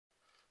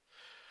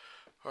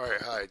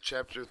Alright, hi.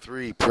 Chapter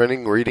 3,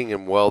 Printing, Reading,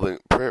 and Welding.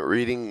 Print,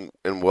 Reading,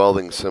 and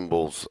Welding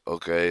Symbols.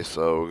 Okay,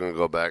 so we're going to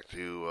go back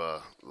to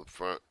the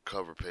front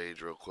cover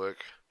page real quick.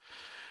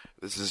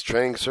 This is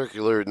Training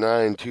Circular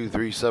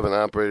 9237,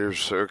 Operator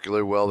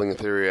Circular Welding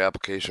Theory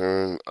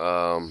Application,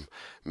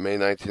 May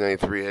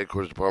 1993,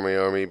 Headquarters Department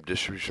of the Army,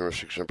 Distribution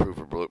Restriction Approved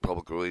for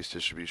Public Release,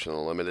 Distribution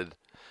Unlimited.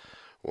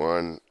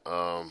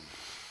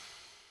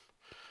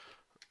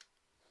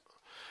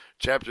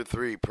 Chapter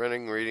 3,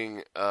 Printing,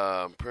 Reading,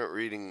 Print,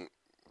 Reading,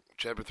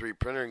 Chapter 3,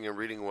 Printing and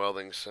Reading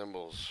Welding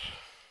Symbols.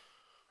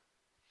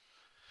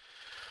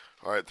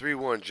 Alright,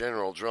 3-1,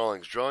 General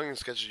Drawings. Drawing and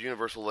sketches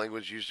universal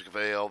language used to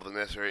convey all of the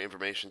necessary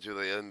information to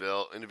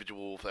the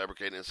individual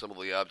fabricating and assemble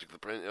the object. The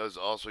print is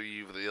also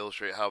used to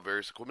illustrate how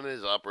various equipment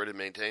is operated,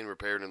 maintained,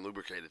 repaired, and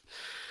lubricated.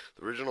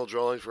 The original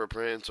drawings for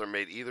prints are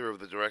made either of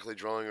the directly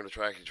drawing or the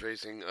tracking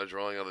tracing, a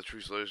drawing of the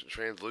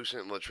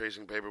translucent and the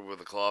tracing paper with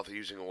a cloth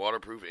using a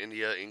waterproof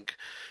India ink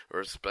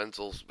or a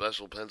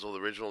special pencil. The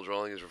original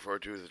drawing is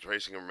referred to as the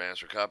tracing or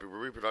master copy.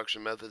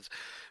 Reproduction methods.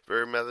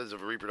 Various methods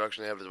of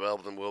reproduction have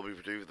developed and will be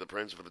produced. The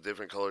prints of the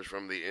different colors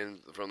from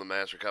the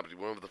master copy.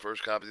 One of the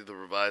first copies of the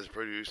revised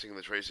producing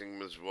the tracing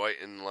was white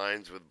in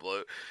lines with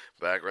blue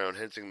background,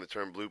 hence the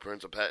term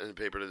blueprints. A patented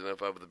paper to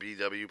identify with the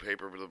BW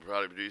paper where the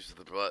product produces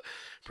the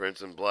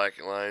prints in black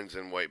lines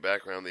and white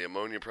background. The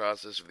ammonia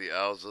process of the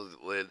Alza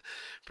lid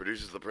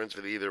produces the prints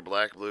with either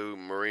black, blue,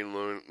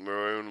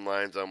 maroon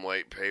lines on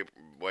white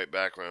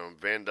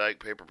background. Van Dyke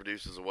paper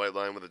produces a white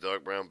line with a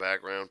dark brown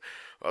background.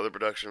 Other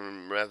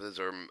production methods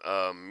are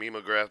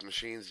mimeograph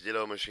machines,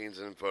 ditto machines,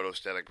 and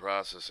photostatic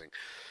processing.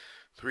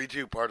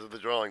 3-2, parts of the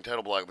drawing.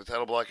 Title block. The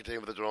title block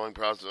contains the drawing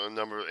process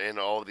number and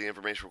all of the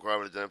information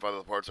required to identify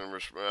the parts and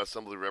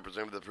assembly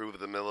represented to prove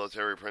the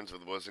military prints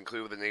was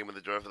included with the name of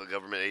the draft of the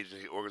government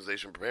agency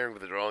organization preparing for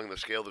the drawing, the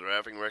scale, the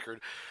drafting record,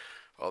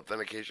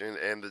 authentication,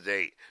 and the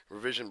date.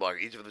 Revision block.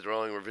 Each of the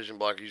drawing revision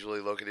block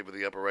usually located with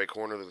the upper right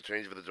corner. The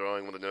change of the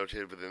drawing will be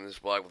notated within this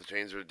block with the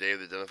change of the date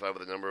identified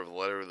with the number of the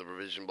letter of the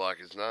revision block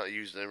is not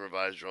used in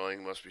revised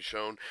drawing. Must be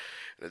shown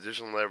an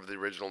additional letter of the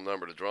original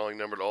number. The drawing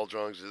number. All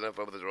drawings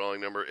identified with the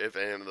drawing number. If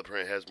and the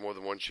print has more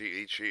than one sheet,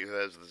 each sheet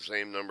has the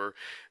same number.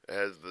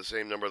 Has the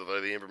same number of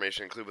the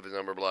information included with the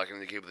number block and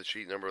indicate with the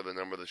sheet number of the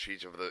number of the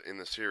sheets in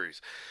the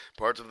series.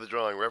 Parts of the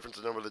drawing. Reference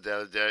the number of the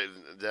data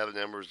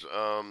numbers.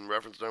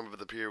 Reference number of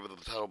the period with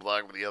the title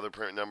block with the other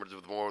print numbers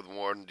with more than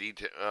one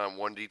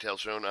detail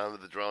shown on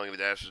the drawing. The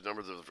dashes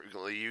numbers of the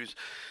frequently used.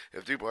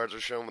 If two parts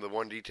are shown with the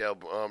one detail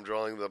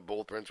drawing, the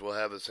both prints will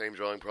have the same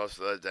drawing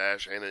process as a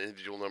dash and an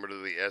individual number to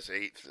the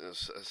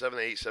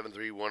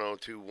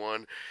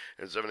S878731021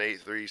 and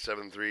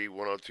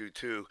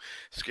 783731022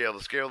 scale.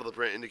 The scale of the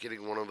print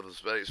indicating one of the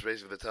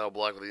space of the title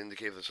block will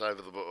indicate the size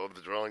of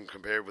the drawing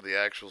compared with the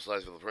actual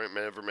size of the print.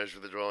 Never measure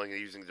the drawing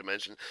using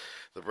dimension.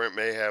 The print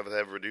may have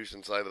reduced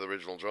inside of the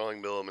original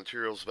drawing. Bill of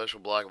materials. Special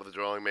block of the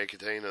drawing may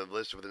contain a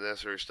list of the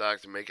necessary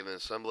stock to make an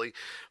assembly.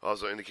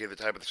 Also indicate the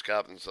type of the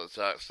stock and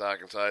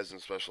size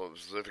and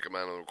specific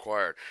amount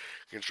required.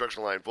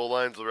 Construction line. Full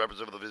lines will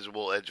represent the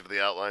visible edge of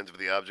the outlines of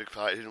the object.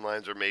 Hidden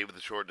lines are made with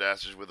the short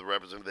dashes with the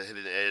represent the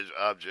hidden edge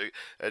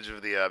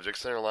of the object.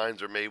 Center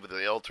lines are made with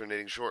the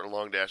alternating short and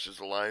long dashes.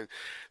 The line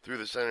through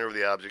the center of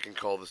the object and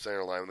called the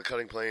center line. When the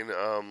cutting plane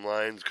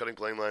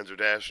lines are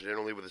dashed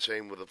generally with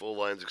the full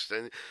lines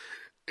extending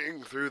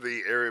through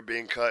the area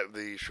being cut.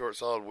 The short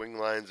solid wing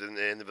lines and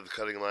the end of the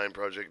cutting line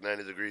project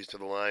 90 degrees to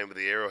the line with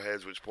the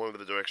arrowheads which point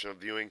with the direction of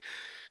viewing.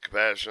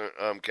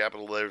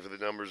 Capital letters for the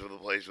numbers of the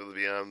place with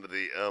beyond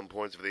the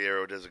points of the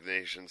arrow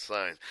designation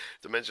signs.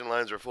 Dimension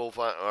lines are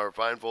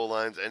fine full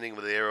lines ending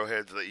with the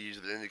arrowheads that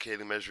use the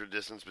indicating measured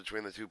distance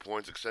between the 2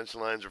 points. Extension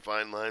lines are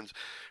fine lines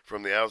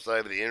from the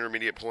outside of the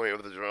intermediate point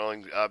of the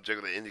drawing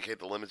object that indicate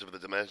the limits of the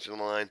dimension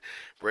line.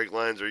 Break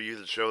lines are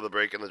used to show the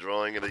break in the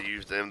drawing and are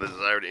used in the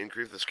desired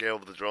increase the scale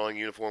of the drawing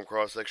uniform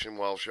cross section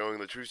while showing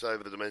the true size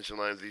of the dimension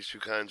lines. These two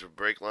kinds of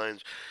break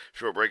lines,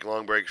 short break,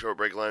 long break. Short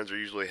break lines are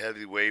usually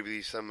heavy,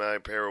 wavy,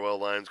 semi-parallel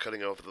lines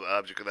cutting off the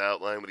object of the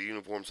outline with a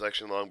uniform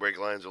section. Long break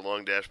lines are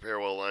long dash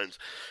parallel lines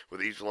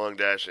with each long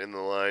dash in the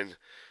line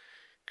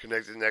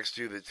connected next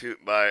to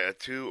by a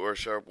two or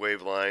sharp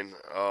wave line.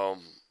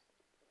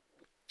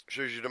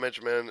 Shows you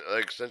dimension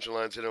extension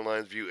lines, hidden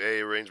lines, view A,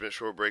 arrangement,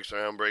 short breaks,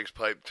 round breaks,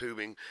 pipe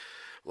tubing,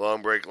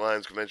 long break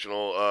lines,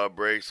 conventional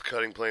breaks,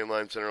 cutting plane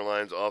lines, center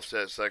lines,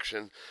 offset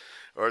section.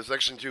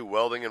 Section 2,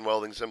 Welding and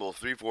Welding Symbol.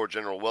 3-4,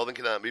 General. Welding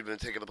cannot be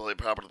taken to play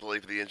proper to play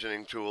for the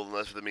engineering tool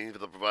unless for the means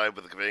of the provide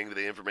with the conveying of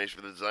the information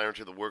for the designer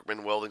to the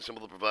workman. Welding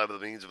symbol to provide with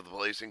the means of the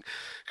placing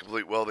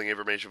complete welding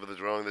information for the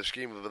drawing. The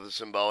scheme of the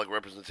symbolic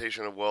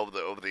representation of weld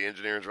over the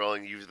engineering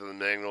drawing used in the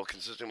manual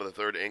consisting with a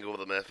third angle of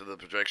the method of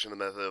projection. The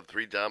method of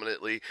 3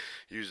 dominantly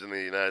used in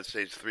the United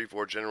States.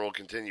 3-4, General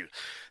continued.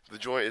 The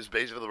joint is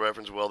base of the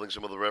reference welding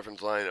symbol. The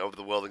reference line over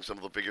the welding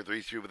symbol. The figure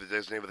 3-2 with the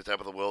designate of the type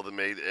of the weld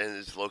made and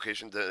its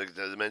location,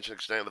 dimension,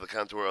 extent of the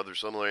contour, other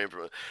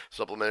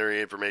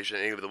supplementary information,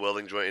 any of the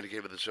welding joint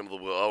indicated with the symbol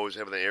will always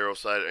have an arrow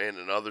side and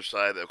an other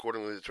side.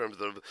 Accordingly, the terms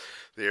of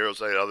the arrow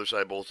side, other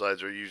side, both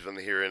sides are used on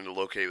the here end to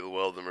locate the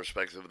weld in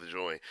respect of the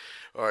joint.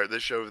 Alright,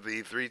 this shows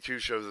the 3-2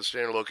 shows the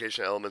standard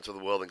location elements of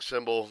the welding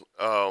symbol.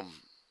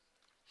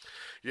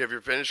 You have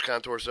your finished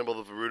contour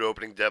symbol, the root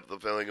opening, depth, the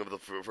filling of the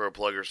for a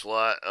plug or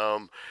slot,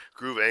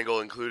 groove angle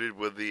included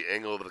with the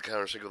angle of the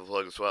countersink of the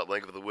plug and slot,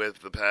 length of the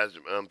width, the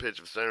pitch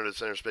of center to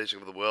center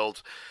spacing of the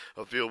welds,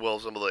 a field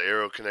weld symbol, the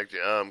arrow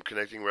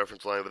connecting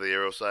reference line with the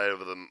arrow side of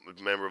the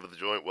member of the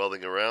joint,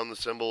 welding around the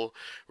symbol,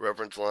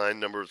 reference line,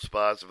 number of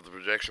spots of the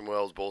projection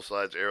welds, both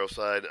sides, arrow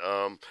side,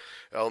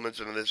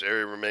 elements in this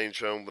area remain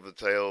shown with the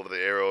tail of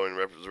the arrow in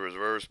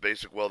reverse,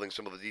 basic welding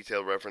symbol, the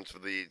detailed reference for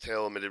the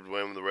tail omitted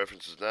when the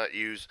reference is not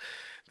used.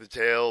 The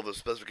tail, the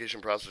specification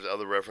process,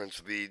 other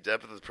reference, the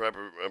depth of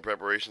the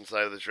preparation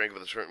side of the strength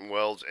of the certain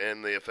welds,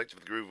 and the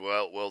effective groove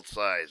weld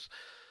size.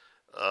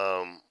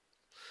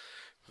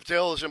 The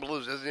tail of the symbol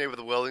is designated with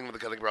the welding with the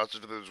cutting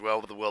process as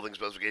well with the welding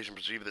specification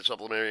procedure that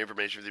supplementary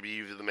information to be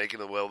used in the making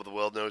of the weld with the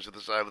weld nose at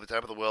the side with the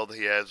type of the weld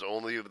he has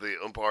only of the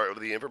part of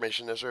the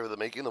information necessary for the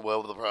making of the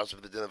weld with the process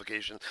of the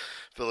identification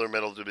filler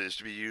metal is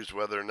to be used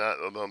whether or not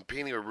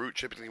painting or root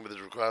chipping with is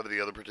required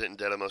the other pertinent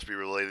data must be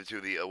related to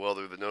the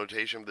welder. The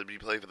notation that be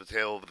played for the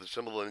tail of the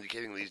symbol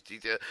indicating these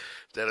data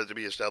to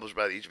be established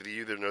by each of the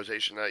user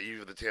notation not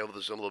used with the tail of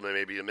the symbol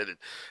may be omitted.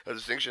 A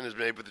distinction is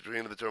made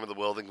between the term of the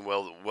welding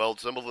weld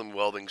symbol and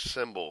welding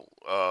symbol.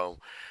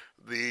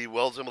 The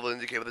weld symbol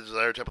indicates the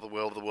desired type of the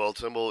weld. The weld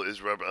symbol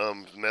is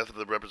method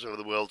that represents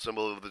the weld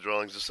symbol of the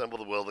drawings. Assemble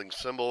the welding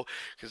symbol.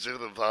 Consider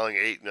the following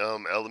 8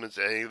 elements.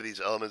 Any of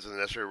these elements in the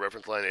necessary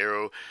reference line,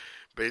 arrow,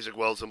 basic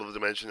weld symbol, the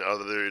dimension,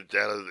 other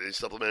data, the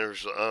supplementary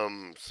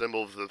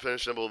symbol, the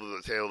finished symbol,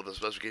 the tail of the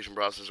specification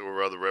process,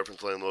 or other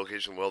reference line,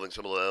 location, welding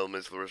symbol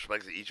elements with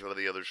respect to each of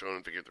the other shown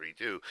in Figure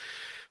 3.2.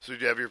 So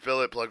you have your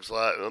fillet, plug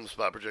slot,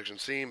 spot projection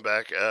seam,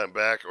 back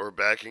or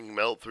backing,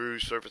 melt through,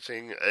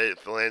 surfacing,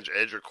 flange,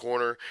 edge or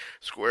corner,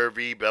 square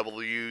V,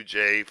 bevel U,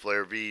 J,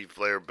 flare V,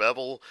 flare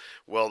bevel,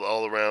 weld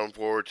all around,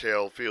 forward,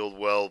 tail, field,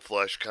 weld,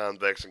 flush,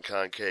 convex, and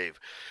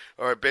concave.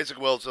 Alright, basic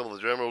weld symbol. The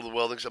general of the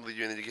welding symbol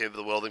you indicate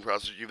the welding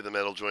process used the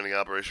metal joining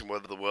operation,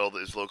 whether the weld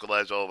is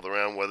localized all over the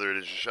round, whether it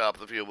is a shop,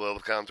 the field weld,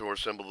 the contour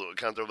symbol, the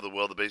contour of the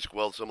weld, the basic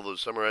weld symbol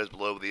is summarized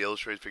below with the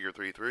illustrated Figure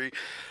 3.3.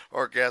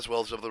 Arc gas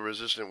weld symbol, the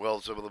resistant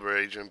weld symbol, the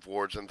reagent,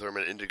 forwards, and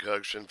thermite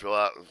induction,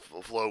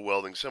 flow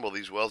welding symbol.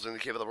 These welds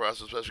indicate the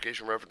process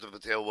specification reference of the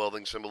tail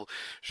welding symbol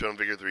shown in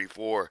Figure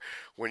 3.4.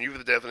 When used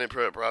with the definite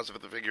process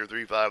of the Figure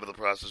 3.5 of the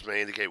process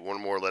may indicate one or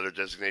more letter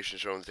designation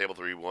shown in Table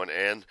 3.1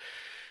 and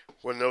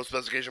when no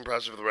specification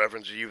process for the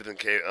reference to U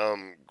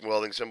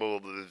welding symbol,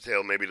 the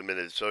detail may be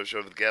omitted. So it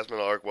shows with gas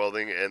metal arc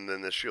welding and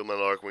then the shield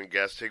metal arc when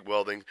gas TIG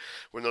welding.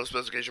 When no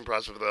specification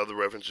process for the other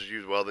references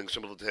used, welding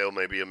symbol detail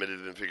may be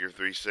omitted in Figure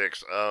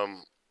 3.6.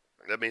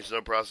 That means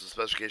no process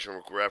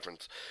specification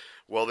reference.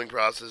 Welding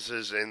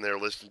processes and their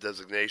listed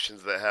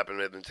designations that happen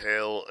at the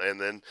tail,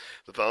 and then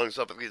the following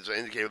suffixes are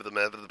indicated with the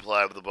method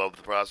applied with above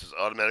the process.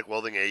 Automatic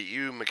welding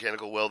AU,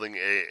 mechanical welding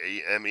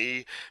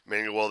ME,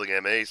 manual welding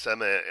MA,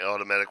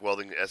 semi-automatic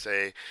welding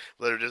SA.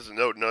 Letter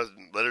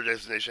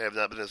designation have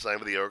not been assigned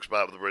with the arc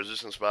spot with the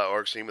resistance spot,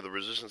 arc seam with the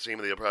resistance seam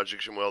of the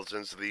projection weld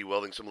since the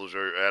welding symbols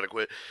are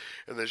adequate.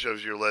 And this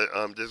shows your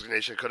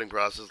designation cutting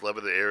process,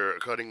 lever the air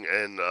cutting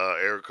and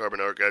air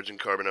carbon arc, edging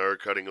carbon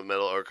arc, cutting of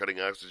metal arc, cutting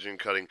oxygen,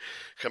 cutting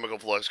chemical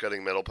flux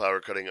cutting, metal power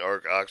cutting,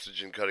 arc,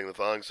 oxygen cutting. The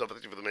following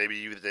suffixes for the may be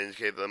used to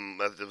indicate the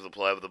methods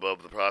applied with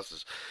above the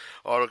process.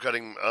 Auto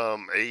cutting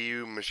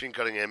AU, machine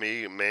cutting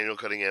ME, manual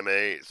cutting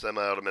MA,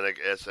 semi-automatic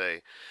SA.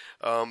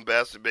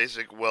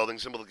 Basic welding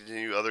symbol to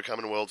continue. Other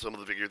common weld symbol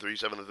to Figure 3.7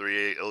 to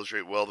 3.8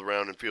 illustrate weld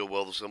around and field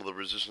weld symbol the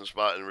resistance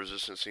spot and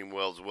resistance seam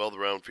welds. Weld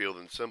around field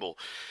and symbol.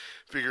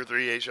 Figure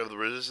 3H of the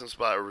resistance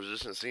spot or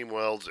resistance seam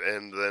welds,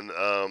 and then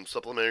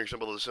supplementary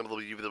symbol of the symbol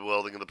of the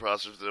welding and the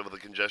process of the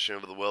congestion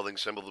of the welding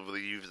symbol of the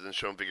used and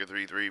shown Figure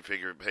 3.3,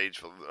 figure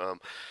page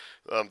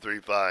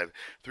 3.5.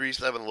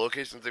 3.7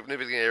 location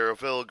significant arrow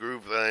fill,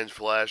 groove, flange,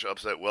 flash,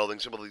 upset welding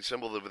symbol. The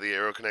symbol of the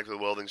arrow connected with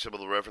the welding symbol,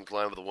 the reference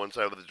line with the one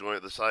side of the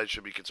joint. The side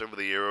should be conserved with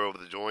the arrow of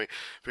the joint.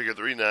 Figure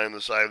 3.9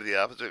 the side of the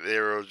opposite the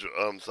arrow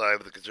side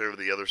of the conserved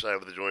with the other side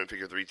of the joint.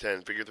 Figure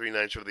 3.10. Figure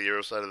 3.9 show the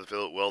arrow side of the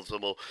fillet weld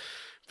symbol.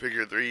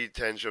 Figure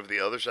 3.10 show the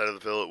other side of the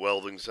fillet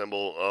welding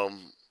symbol.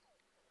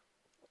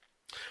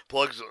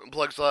 Plug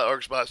slot,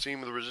 arc spot,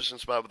 seam with the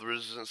resistance spot with the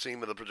resistance seam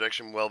with the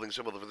projection welding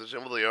symbol. The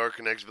symbol of the arc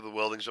connects with the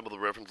welding symbol, the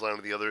reference line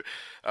with the other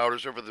outer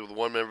surface with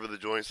one member of the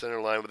joint, center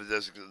line with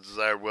the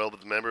desired weld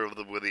with the member of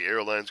with the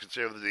arrow line is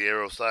considered the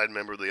arrow side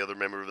member. The other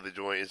member of the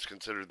joint is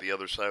considered the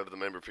other side of the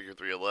member. Figure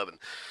 3.11.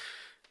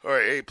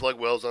 Alright, 8 plug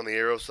welds on the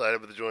arrow side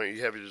of the joint.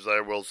 You have your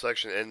desired weld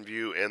section, end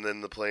view, and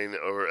then the plane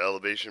or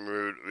elevation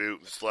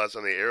route. Slots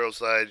on the arrow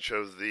side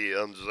shows the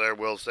desired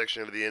weld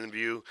section of the end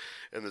view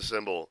and the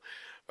symbol.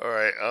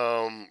 Alright,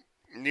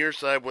 Near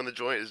side when the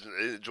joint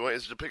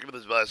is depicted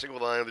by a single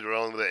line of the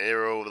drawing with an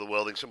arrow over the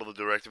welding symbol, the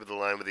directive of the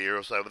line with the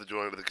arrow side of the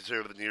joint, with the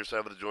considered of the near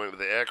side of the joint with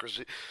the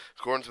accuracy,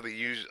 according to the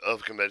use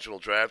of conventional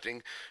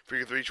drafting.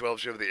 Figure 312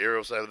 shows the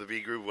arrow side of the V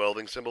groove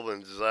welding symbol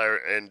and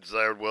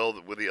desired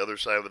weld with the other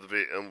side of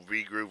the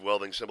V groove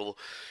welding symbol.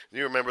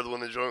 You remember when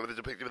the joint with the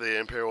depicted with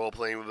the parallel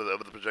plane of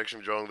the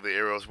projection drawing with the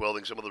arrows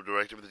welding symbol, the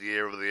directive of the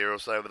arrow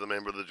side of the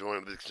member of the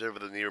joint with the considered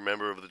of the near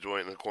member of the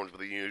joint in accordance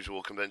with the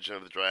usual convention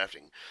of the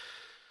drafting.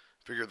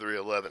 Figure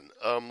 311.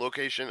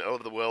 Location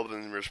of the weld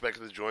in respect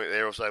to the joint, the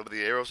arrow side with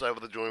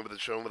the joint with it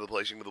shown with the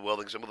placing with the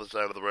welding symbol, the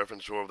side of the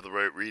reference drawer with the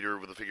right reader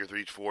with the figure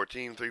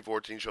 314.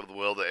 314 show the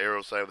weld, the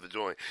arrow side with the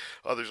joint.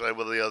 Other side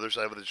with the other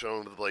side with it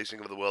shown with the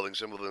placing of the welding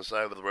symbol, the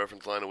side with the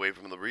reference line away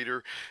from the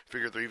reader.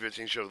 Figure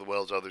 315 shows the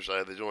weld's other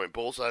side of the joint.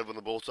 Both sides when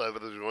the both side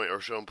of the joint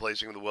are shown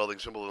placing of the welding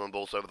symbol on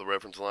both sides of the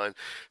reference line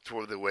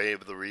toward the way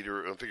of the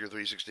reader. Figure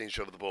 316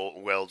 shows the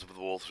welds of the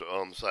both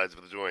sides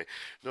of the joint.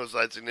 No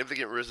side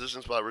significant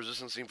resistance spot,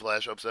 resistance seam flash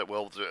upset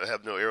welds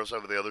have no arrow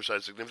side with the other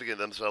side significant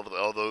themselves,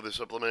 although the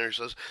supplementary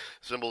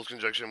symbols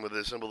conjunction with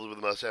the symbols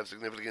must have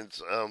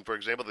significance. For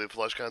example, the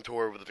flush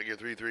contour with the figure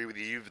 3-3 with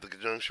the U with the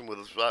conjunction with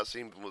the spot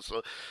seam with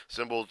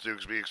symbols to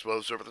be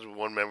exposed surfaces with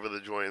one member of the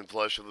joint and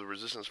flush of the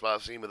resistance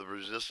spot seam with the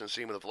resistance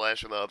seam with the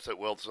flash and the upset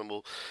weld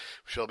symbol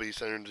shall be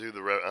centered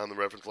to on the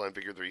reference line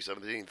figure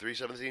 317.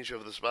 317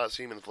 shows the spot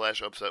seam and the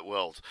flash upset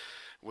welds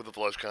with the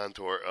flush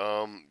contour.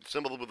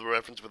 Symbol with the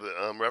reference with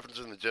the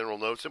references in the general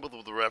note. Symbol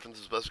with the reference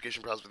and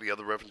specification process with the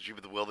other reference sheet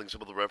with the welding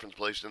symbol. The reference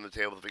placed in the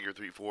table of the figure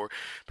 3-4,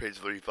 page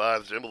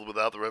 35. Symbol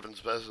without the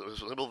reference.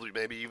 Symbol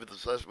maybe even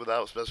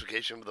without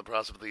specification with the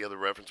process of the other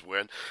reference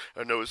when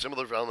a note is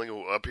similar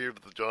following appeared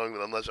with the drawing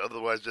unless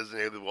otherwise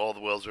designated. All the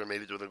welds are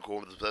made in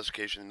accord with the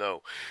specification.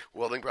 No.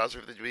 Welding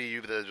process with the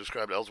BU that is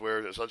described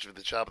elsewhere, such as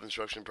the chop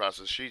instruction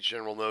process sheets.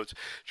 General notes.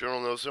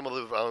 General notes similar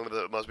to the following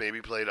that must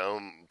maybe placed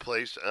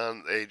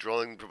on a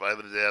drawing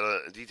provided the data,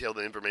 detailed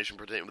information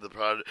pertaining to the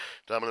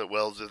predominant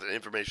welds. The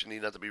information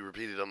need not to be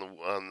repeated on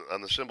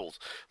the symbols,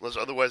 unless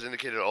otherwise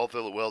indicated. All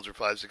fillet welds are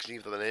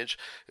 5/16 of an inch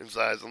in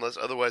size, unless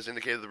otherwise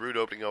indicated. The root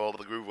opening of all of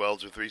the groove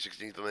welds are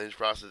 3/16 of an inch.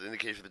 Process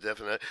indicates for the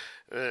definite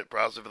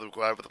process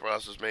required for the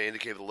process may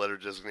indicate the letter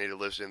designated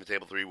listed in the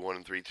table 3.1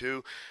 and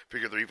 3.2,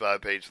 figure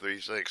 3.5, page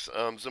 3.6.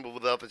 Symbol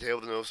without the tail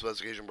with no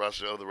specification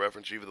process of the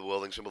reference sheet with the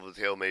welding symbol. The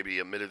tail may be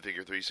omitted.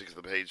 Figure 3.6 of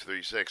the page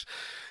 3.6.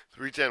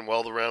 310.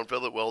 Weld around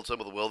fillet weld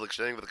symbol. The weld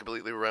extending with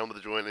completely around with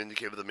the joint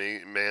indicated the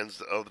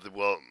mans of the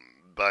weld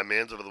by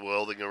means of the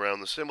welding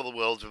around the symbol. The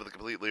welds of the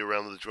completely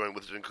around the joint,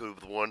 which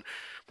include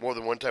more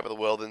than one type of the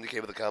weld,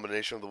 indicate the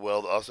combination of the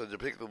weld. Also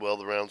depict the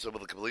weld around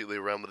symbol completely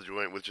around the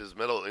joint, which is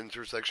metal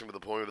intersection with the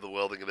point of the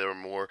welding, and there are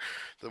more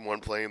than one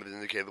plane that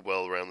indicate the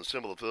weld around the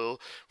symbol.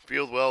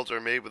 Field welds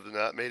are made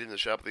not made in the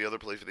shop of the other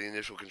place for the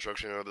initial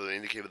construction, or the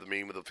indicated the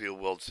mean with the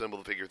field weld symbol.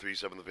 The figure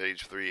 3.7 the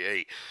page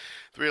 3.8.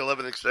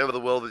 311. Extent of the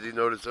weld is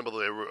denoted symbol.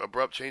 The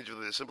abrupt change of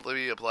the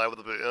simply apply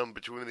with the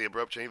between the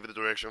abrupt change of the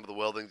direction of the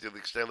welding to the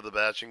extent of the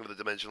batching of the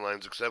dimension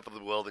lines, except for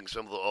the welding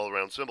symbol, all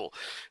around symbol.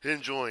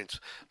 Hidden joints.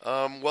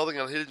 Welding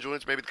on hidden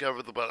joints may be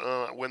covered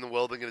when the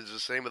welding is the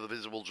same as the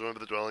visible joint of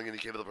the drawing,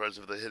 indicating the presence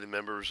of the hidden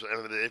members,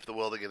 and if the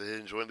welding of the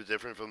hidden joint is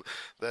different from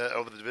that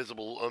of the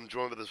visible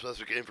joint with the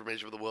specific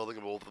information of the welding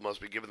of both of them must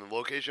be given. The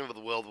location of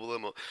the weld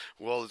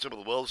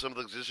symbol. The weld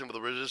symbol existing with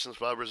the resistance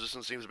spot.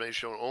 Resistance seams may be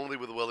shown only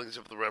with the welding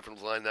symbol of the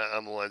reference line, not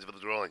on the lines of the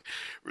drawing.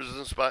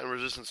 Resistance spot and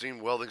resistance seam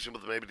welding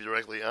symbol may be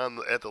directly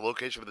at the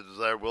location of the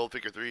desired weld.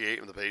 Figure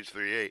 3.8 on the page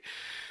 3.8.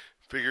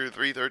 Figure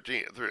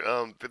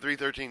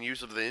 313,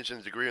 use of the inch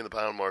and degree in the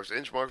pound marks.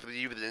 Inch mark for the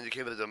U that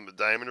indicate the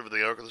diameter of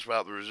the arc of the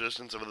spot, the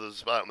resistance of the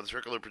spot with the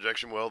circular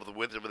projection weld, the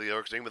width of the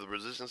arc seam with the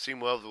resistance seam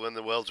weld when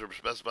the welds are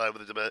specified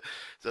with the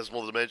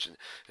decimal dimension.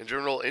 In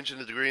general, inch and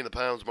the degree in the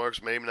pounds marks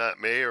may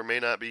or may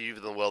not be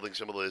used when the welding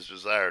symbol is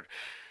desired.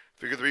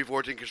 Figure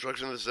 314,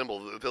 construction of the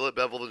symbol. The fillet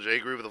bevel, the J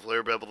groove, the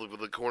flare bevel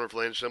with the corner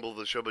flange symbol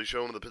that shall be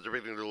shown with the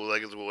perpendicular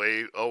legs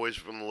away, always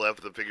from the left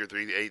of the figure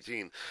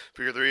 318.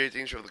 Figure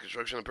 318 shows the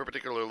construction of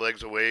perpendicular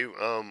legs away,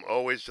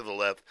 always to the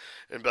left.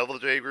 In bevel,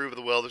 the J groove of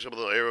the weld, the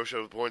symbol of the arrow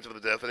shows points of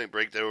the definite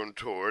breakdown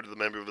toward the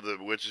member of the,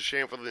 which is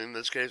chamfered in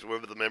this case,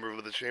 wherever the member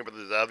of the chamfer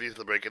is obvious,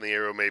 the break in the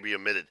arrow may be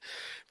omitted.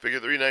 Figure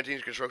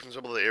 319, construction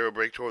symbol of the arrow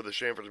break toward the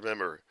chamfer's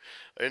member.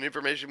 And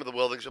information with the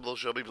welding symbol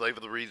shall be played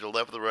for the read to the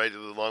left or the right,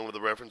 along with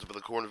the reference for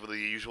the corners for the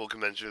usual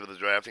convention of the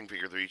drafting.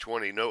 Figure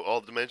 320. Note all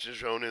dimensions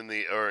shown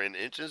are in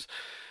inches.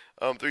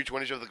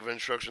 320 shows the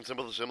construction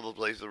symbol. The symbol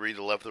place the read to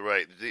the left or the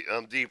right.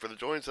 D for the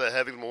joints that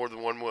having more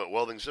than one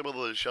welding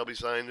symbol it shall be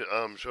signed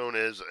shown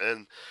as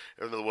in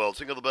the weld.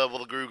 Single the bevel,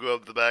 the groove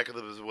of the back of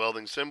the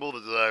welding symbol,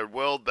 the desired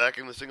weld.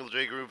 Backing the single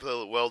J groove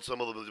fillet weld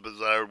symbol of the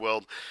desired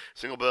weld.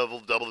 Single bevel,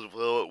 double the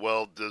fillet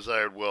weld,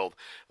 desired weld.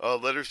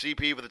 Letter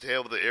CP with the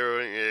tail of the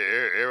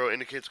arrow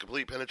indicates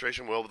complete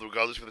penetration weld,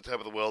 regardless for the type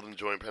of the weld and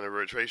joint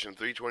penetration.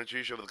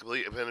 322 shows the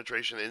complete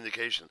penetration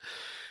indication.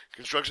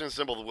 Construction is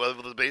simple. The weld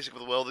with the basic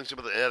with the welding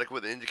symbol, the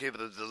adequate, indicate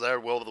with the desired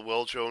weld with the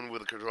weld shown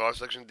with the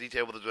cross-section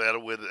detail with the data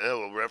with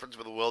reference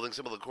with the welding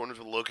symbol, the corners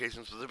with the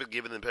location specific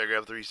given in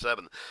paragraph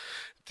 37.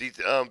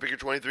 Figure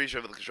 23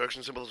 shows the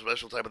construction symbol, the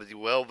special type of the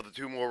weld with the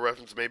two more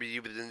references may be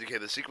used to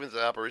indicate the sequence of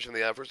operation.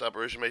 The first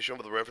operation may be shown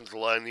with the reference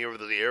line near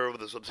the arrow.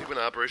 The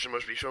subsequent operation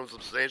must be shown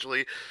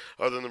substantially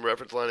other than the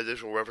reference line.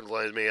 Additional reference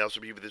lines may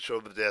also be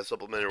shown with the data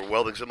supplementary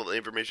welding symbol. The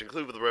information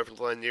included with the reference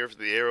line near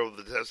the arrow.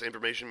 The test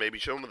information may be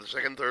shown with the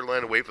second, third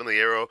line away from the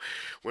arrow.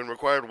 When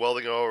required,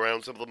 welding all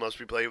around symbol must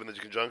be played with the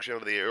conjunction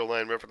of the arrow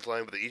line reference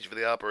line with each of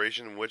the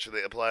operation in which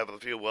they apply for the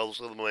field weld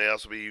symbol may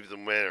also be used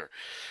in manner.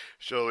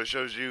 So it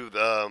shows you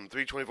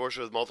 324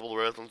 shows multiple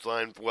reference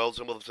line weld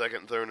symbol the second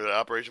and third, and the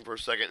operation for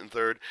second and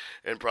third,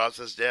 and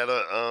process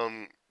data.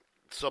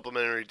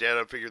 Supplementary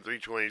data figure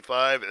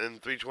 325,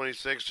 and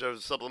 326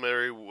 shows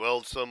supplementary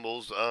weld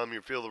symbols.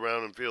 Your field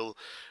around and field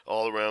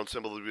all around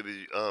symbol with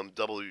the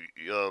double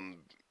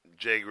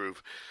J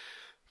groove.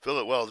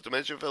 Fillet welds.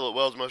 Dimension fillet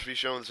welds must be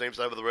shown on the same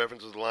side of the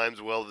reference as the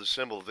lines welded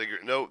symbol. Figure.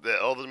 Note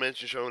that all the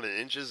dimensions shown in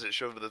inches. It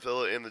shows for the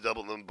fillet and the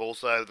double on both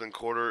sides, then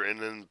quarter,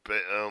 and then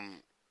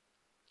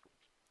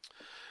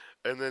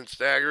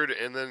staggered,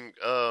 and then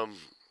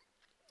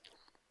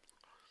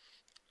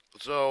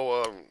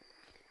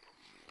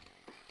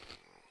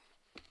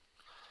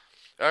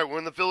Alright,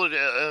 when the fillet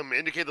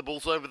indicate the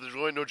both sides of the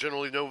joint,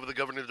 generally know with the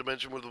governing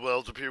dimension where the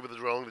welds appear with the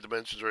drawing. The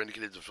dimensions are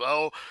indicated to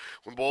follow.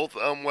 When both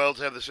welds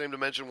have the same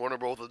dimension, one or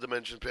both of the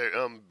dimensions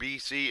B,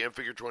 C, and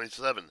figure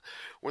 27.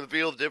 When the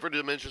field different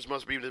dimensions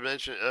must be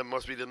dimension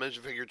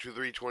figure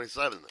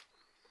 327.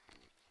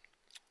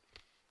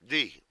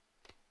 D.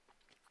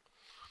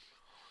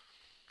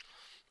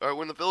 Alright,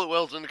 when the fillet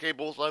welds indicate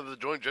both sides of the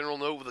joint, general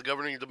note with the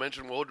governing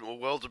dimension welds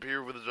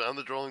appear on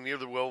the drawing near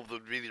the weld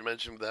would be the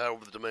dimension with the height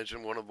of the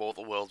dimension. One of both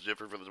the welds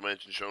differ from the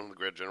dimension shown in the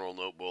grid. General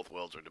note both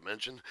welds are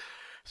dimensioned.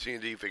 C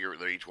and D figure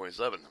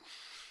 327.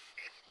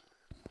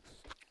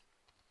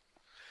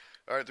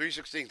 Alright,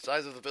 316.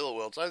 Size of the fillet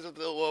weld. Size of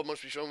the fillet weld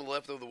must be shown on the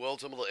left of the weld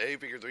symbol A,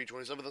 figure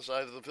 327. The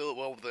size of the fillet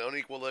weld with the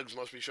unequal legs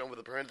must be shown with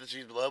the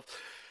parentheses left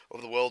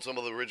of the weld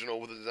symbol. The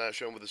original with it is not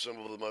shown with the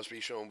symbol that must be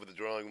shown with the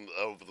drawing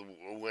of the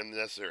when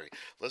necessary.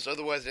 Unless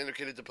otherwise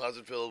indicated,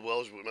 deposit fillet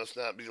welds must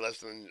not be less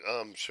than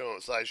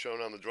size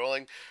shown on the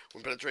drawing.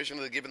 When penetration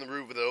of the given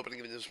roof with the opening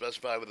is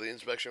specified with the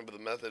inspection of the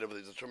method of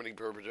the determining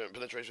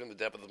penetration, the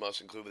depth of the must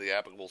include with the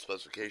applicable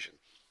specification.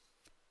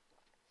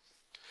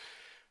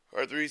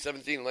 Alright,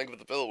 317, length of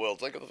the fillet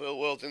welds. Length of the fillet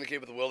welds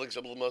indicated with the welding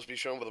symbol must be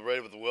shown with the rate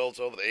of the welds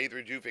over the A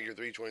through 2 figure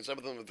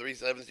 327. And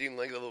 317,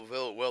 length of the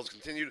fillet welds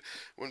continued.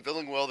 When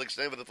filling weld,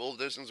 extend with the full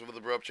distance with the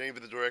abrupt change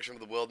with the direction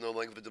of the weld. No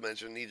length of the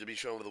dimension needs to be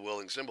shown with the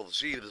welding symbol.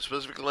 C, the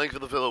specific length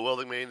of the fillet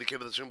welding may indicate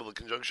with the symbol the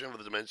conjunction of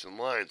the dimension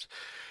lines.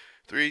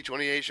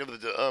 328 show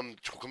the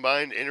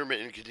combined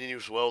intermittent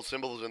continuous weld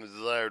symbols and the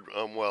desired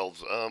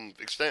welds.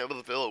 Extent of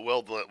the fillet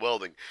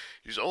welding.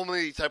 Use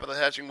only the type of the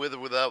hatching with or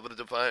without the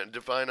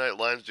definite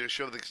lines to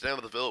show the extent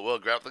of the fillet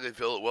weld. Graphically,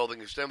 fillet welding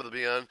extent of the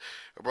beyond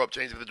abrupt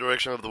change of the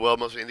direction of the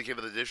weld must indicate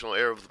with additional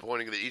arrow of the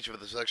pointing of each of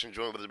the section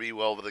joint with the B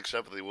weld with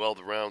except for the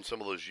weld round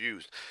symbol is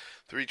used.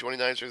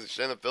 329 shows the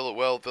extent of fillet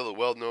weld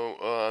no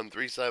on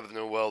three sides with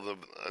no weld at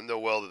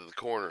the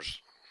corners.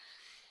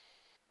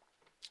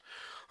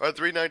 Alright,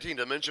 319,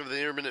 dimension of the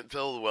intermittent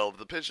fillet weld.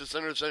 The pitch, the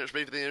center space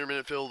for the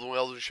intermittent fillet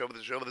weld is shown with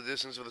the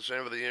distance of the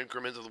center of the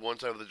increments of the one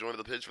side of the joint of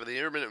the pitch. For the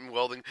intermittent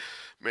welding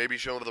may be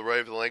shown with the right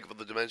of the length of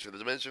the dimension. The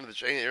dimension of the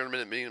chain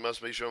intermittent beam must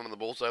be shown on the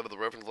both sides of the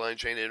reference line.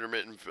 Chain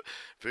intermittent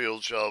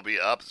fields shall be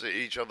opposite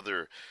each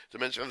other.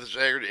 Dimension of the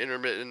staggered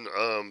intermittent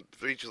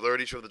 3 to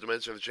 30 show the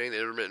dimension of the chain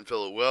intermittent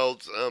fillet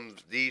welds.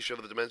 D show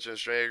the dimension of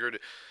staggered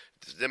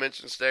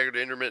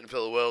intermittent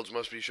fillet welds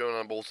must be shown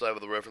on both sides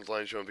of the reference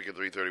line shown in figure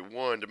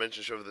 331.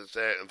 Dimensions show the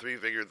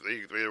figure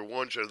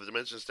 331 shows the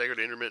dimension of staggered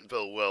intermittent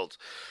fillet welds.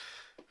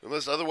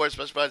 Unless otherwise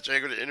specified,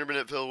 staggered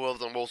intermittent fillet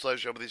welds on both sides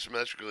shall be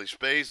symmetrically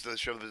spaced. That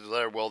show the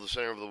desired weld, the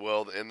center of the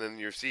weld, and then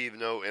your C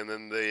note, and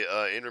then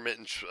the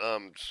intermittent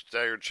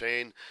staggered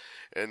chain,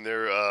 and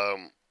their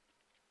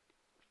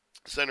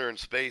center and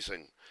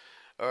spacing.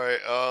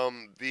 Alright,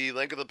 the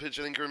length of the pitch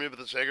and increment of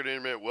the staggered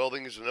intermittent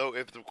welding is to note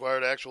if the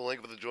required actual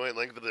length of the joint,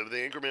 length of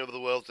the increment of the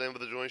weld, stand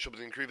of the joint shall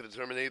be increased to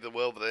terminate the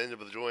weld at the end of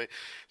the joint.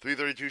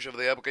 332 show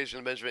the application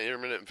of dimension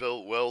intermittent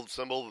fill weld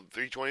symbol.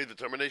 320, the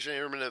termination of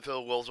intermittent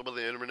fill weld symbol.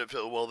 The intermittent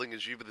fill welding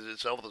is used with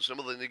itself with a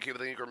symbol that indicates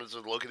the increments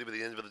are located at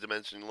the end of the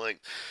dimension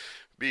length.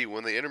 B,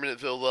 when the intermittent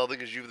fill welding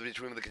is used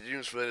between the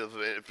continuous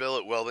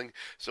fillet welding,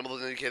 symbol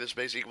that indicate a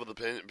space equal to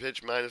the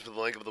pitch minus the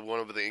length of the one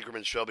over the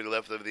increment shall be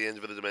left over the end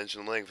of the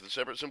dimension length. The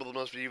separate symbol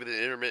must must be with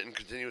an intermittent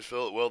continuous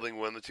fillet welding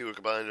when the two are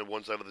combined on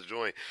one side of the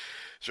joint.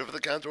 So for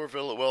the contour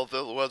fillet welds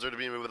are to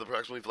be made with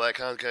approximately flat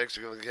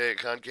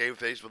concave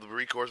face with a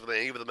recourse with the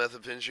angle of the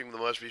method finishing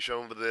must be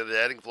shown with the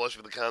adding flush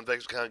with the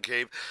convex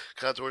concave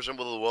contour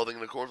symbol of the welding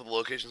in accordance with the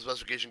location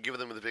specification given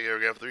them in the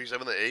paragraph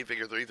 37, the A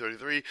figure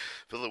 333.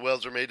 Fillet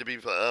welds are made to be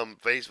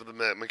faced with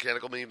the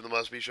mechanical mean that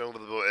must be shown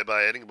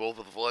by adding both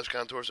of the flush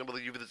contour symbol,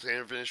 the U with the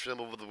standard finish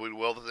symbol with the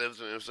weld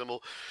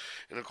symbol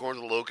in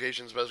accordance with the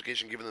location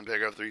specification given in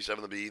paragraph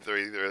 37, the B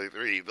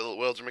 33. Fillet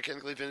welds are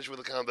mechanically finished with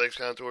the convex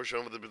contour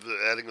shown with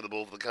the adding of the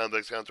both of the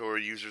convex contour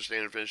user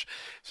standard finish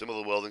symbol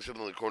of the welding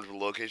symbol in accordance with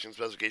the location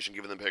specification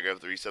given in paragraph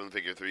 37,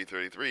 figure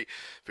 333.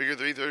 Figure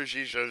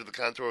 330 shows the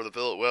contour of the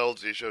fillet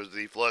welds. It shows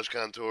the flush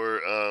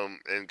contour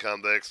and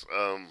convex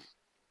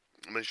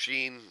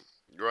machine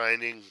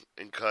grinding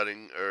and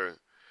cutting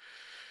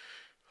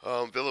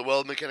fillet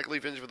weld mechanically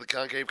finished with the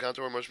concave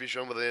contour must be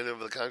shown with the end of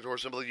the contour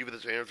symbol. U with the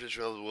standard finish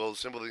of the weld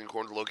symbol in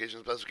accordance with the location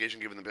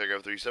specification given in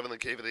paragraph 37. The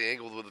K for the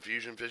angle with the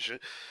fusion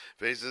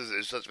faces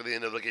is such for the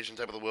end of location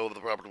type of the weld with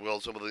the proper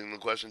weld symbol in the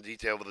question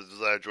detail with the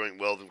desired joint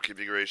weld and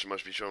configuration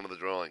must be shown with the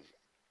drawing.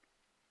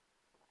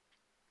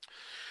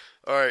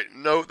 Alright,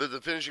 note that the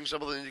finishing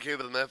symbol indicated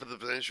with the method of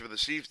the finish for the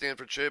C stands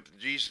for chip,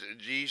 G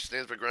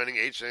stands for grinding,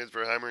 H stands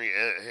for hammering,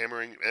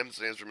 M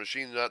stands for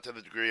machine, not to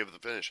the degree of the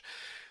finish.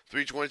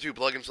 322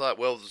 plug and slot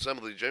welds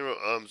assembly. General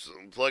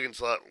plug and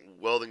slot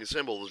welding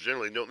assembles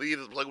generally. Note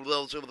either the plug and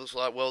weld symbol, the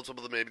slot weld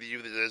symbol that may be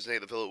used to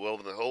designate the fillet weld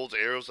and the holes.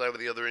 Arrow side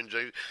with the other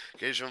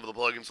indication of the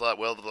plug and slot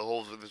weld with the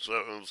holes with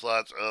the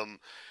slots.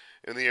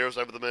 In the arrow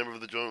side of the member of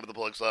the joint with the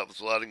plug slot with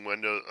slotting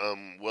window,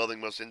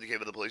 welding must indicate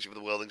with the placing of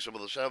the welding symbol.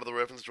 The side of the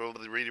reference drawer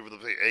with the reader with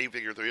the A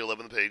figure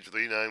 311, page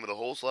 39, with a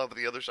hole slot with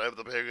the other side of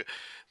the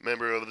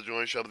member of the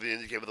joint shall be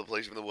indicated with the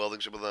placing of the welding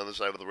symbol on the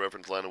side of the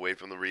reference line away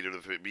from the reader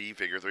to B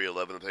figure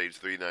 311, page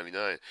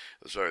 399.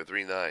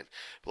 39.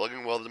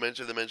 Plugging weld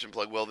dimension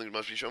plug welding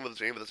must be shown with the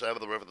same with the side of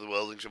the reference of the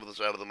welding symbol. The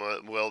side of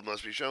the weld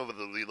must be shown with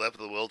the left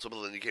of the weld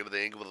symbol indicated with the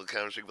angle of the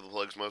countersink with the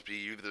plugs must be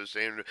used with the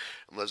standard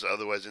unless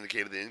otherwise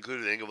indicated. The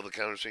included angle of the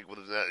countersink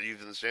with the not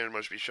used in the standard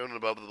must be shown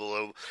above and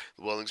below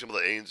the welding symbol,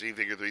 the A and C,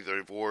 figure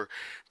 334.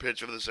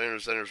 Pitch of the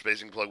center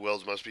spacing plug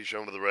welds must be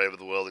shown to the right of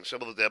the welding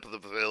symbol. The depth of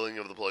the filling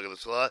of the plug of the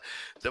slot.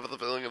 Depth of the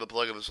filling of the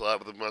plug of the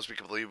slot must be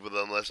complete with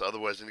unless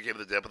otherwise indicated.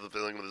 The depth of the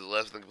filling is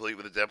less than complete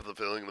with the depth of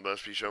the filling that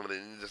must be shown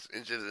within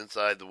inches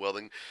inside the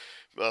welding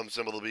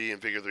symbol to be in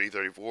figure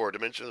 334.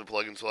 Dimensions of the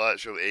plug and slot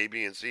show A,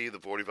 B, and C, the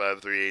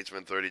 45, 3/8,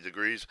 and 30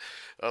 degrees.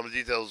 The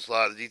details of the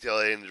slot, the detail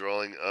A in the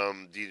drawing,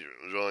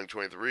 drawing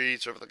 23.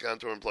 Surface of the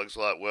contour and plug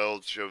slot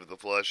welds show the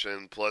flush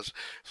and plus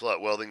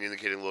slot welding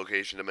indicating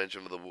location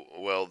dimension of the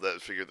weld,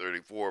 that's figure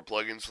 34.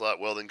 Plug and slot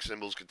welding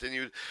symbols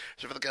continued.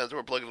 Surface of the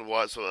contour, plug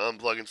and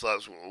plug and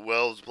slot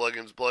welds,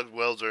 plug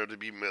welds are to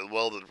be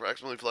welded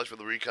approximately flush with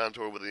the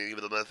recontour with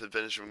the method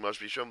finishing must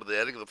be shown with the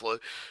adding of the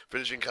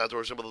finishing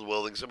contour symbol of the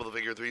welding symbol of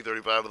figure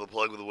 335 with the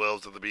plug with the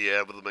welds of the B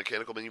with the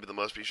mechanical meaning that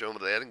must be shown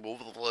with adding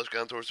both of the flush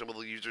contour symbol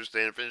of the user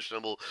standard finish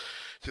symbol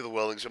to the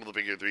welding symbol of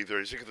figure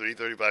 336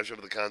 335 show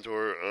for the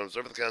contour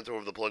surface the contour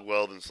of the plug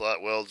weld and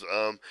slot welds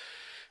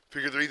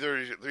figure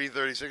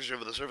 336 show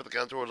for the surface of the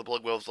contour of the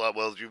plug weld slot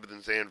welds used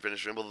within standard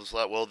finish symbol. The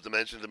slot welds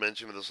dimension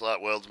of the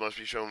slot welds must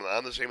be shown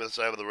on the same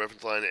side of the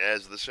reference line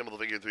as the symbol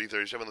of figure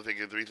 337. The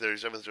figure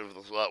 337 shows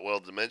the slot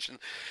weld dimension.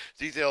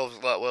 Detail of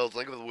the slot welds,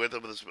 length of the width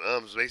of the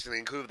spacing,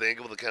 include the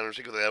angle of the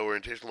countersink of the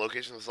orientation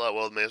location of the slot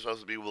weld may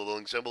also be with the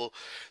welding symbol.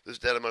 This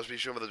data must be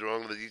shown with the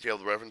drawing of the detail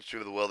of the reference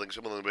to the welding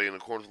symbol and be in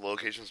accordance with the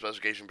location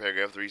specification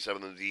paragraph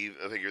 37 of the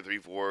figure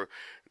 34,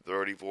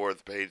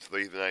 page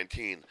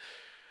 319.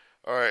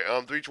 Alright,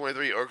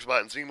 323, arc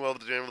spot and seam weld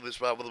with the general of the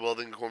spot with the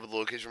welding according to the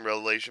location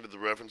relation with the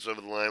reference over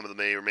the line with the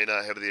may or may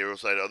not have the arrow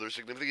side. Other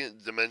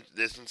significant dimensions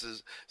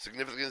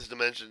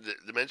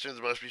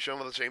must be shown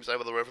on the same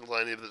side of the reference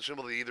line if the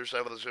symbol of either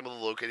side of the symbol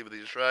located with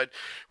either side.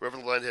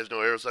 Reference line has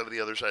no arrow side with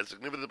the other side.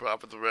 Significant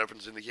profit of the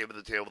reference indicated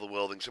with the tail of the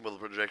welding. Symbol of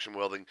the projection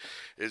welding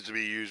is to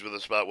be used with the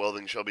spot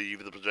welding shall be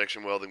used with the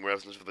projection welding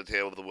reference for the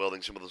tail of the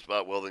welding. Symbol of the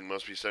spot welding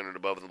must be centered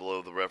above and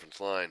below the reference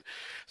line.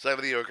 Side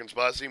of the arc and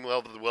spot seam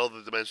weld with the weld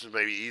of the dimensions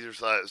may be either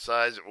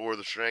size or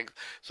the strength.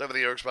 Side of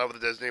the arc spot with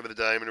the designated with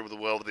the diameter with the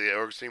weld with the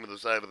arc seam with the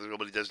side of the will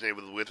be designated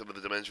with the width of the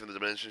dimension. The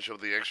dimension show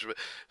the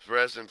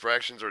expressed in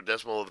fractions or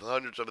decimal of the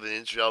hundredths of the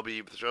inch shall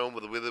be shown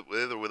with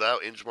or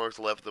without inch marks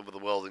left with the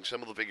welding.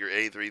 Symbol of the figure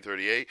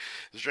A338.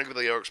 The strength of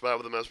the arc spot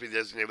with the must be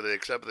designated with the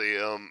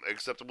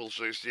acceptable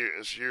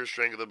shear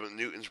strength of the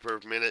newtons per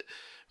minute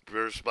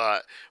per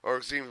spot.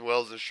 Arc seam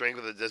welds and strength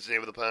of the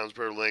designated with the pounds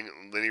per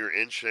linear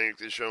inch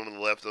strength is shown on the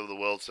left of the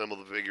weld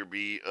symbol of the figure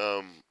B,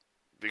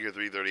 figure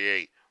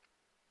 338.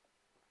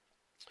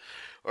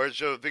 Alright,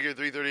 so figure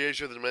 338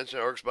 shows the dimension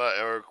arc spot,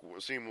 arc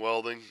seam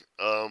welding.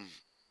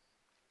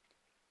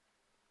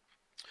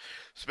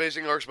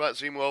 Spacing arc spot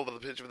seam weld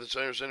with the pitch of the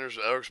center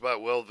arc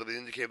spot weld with the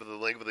indicator of the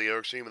length of the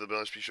arc seam of the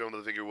must be shown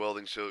with the figure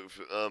welding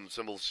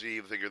symbol C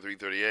of figure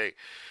 338.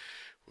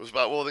 With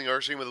spot welding,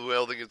 arc seam with the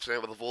welding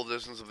extent with the full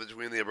distance of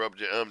between the abrupt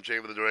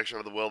chain with the direction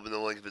of the weld and the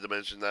length of the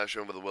dimension not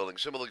shown with the welding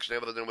symbol.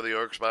 Extent with the number of the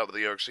arc spot with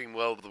the arc seam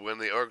weld when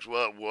the arc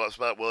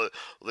spot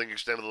welding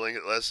extent with the length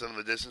less than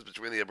the distance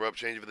between the abrupt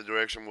change of the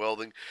direction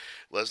welding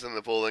less than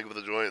the full length of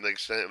the joint and the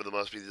extent of the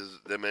must be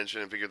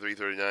dimension in figure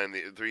 339.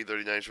 The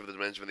 339 shows the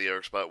dimension of the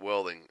arc spot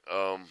welding.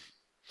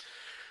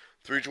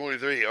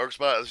 323. Arc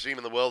spot of the seam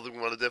in the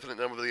welding. Want a definite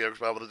number of the arc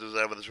spot with a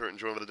design with a certain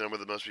joint with a number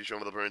that must be shown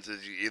with a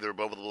parenthesis either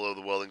above or below the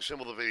welding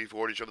symbol. The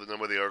 40 show the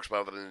number of the arc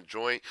spot within the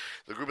joint.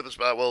 The group of the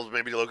spot welds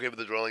may be located with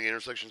the drawing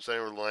intersection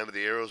center of the line with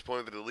the arrows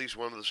pointing with at least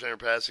one of the center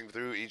passing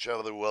through each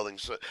of the welding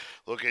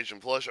location.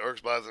 Flush arc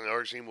spots and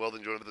arc seam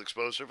welding joint with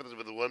exposed surfaces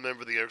with the one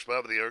member of the arc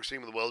spot with the arc seam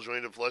with the weld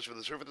joint and flush with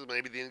the surfaces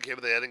may be the indicator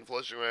of the adding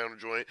flush around a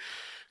joint.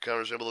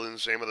 Counter symbol in the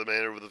same other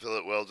manner with the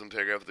fillet welds in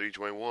paragraph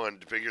 321.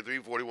 Figure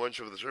 341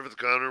 shows the surface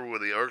counter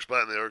with the arc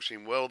spot and the arc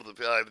seam weld. With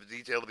the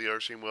detail of the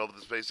arc seam weld with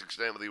the space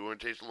extent with the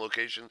orientation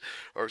location.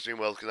 Arc seam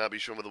weld cannot be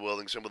shown with the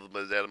welding symbol.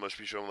 The data must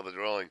be shown with the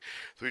drawing.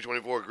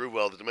 324 groove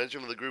weld. The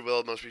dimension of the groove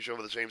weld must be shown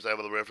with the same side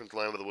with the reference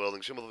line with the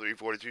welding symbol.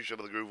 342 show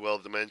the groove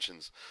weld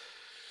dimensions.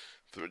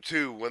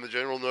 2. When the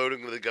general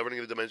noting of the governing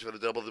of the dimension of the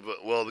double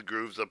weld the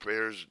grooves the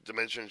pairs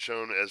dimension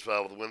shown as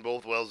follows. When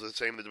both welds are the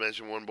same the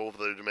dimension, one both of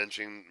their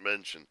dimension.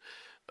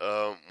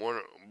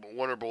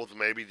 One or both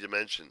may be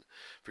dimension.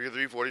 Figure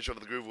 340 show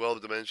the groove weld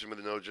the dimension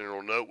with no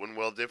general note. When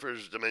weld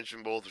differs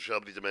dimension, both shall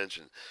be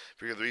dimension.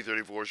 Figure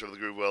 334 show the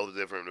groove weld a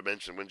different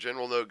dimension. When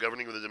general note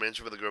governing with the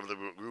dimension for the groove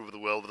of the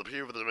weld with the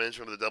appear with the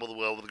dimension for the double the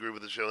weld with the groove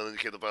of the shell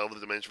indicate the file with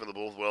the dimension for the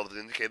both weld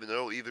indicate the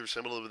no either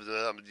symbol of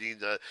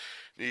the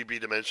need be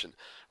dimension.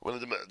 When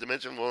the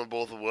dimension of one of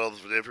both the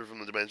welds differ from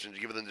the dimensions,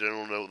 give the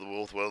general note the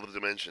both weld with the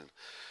dimension.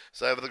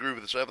 Side of the groove.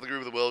 The side of the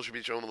groove of the weld should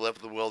be shown on the left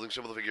of the welding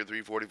symbol. Figure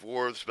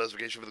 344. The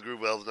specification for the groove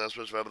weld is not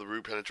specified, but the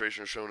root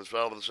penetration is shown as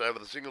follows. The side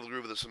of the single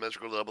groove of the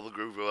symmetrical double the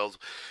groove welds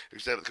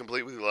extend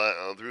completely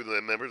through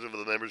the members of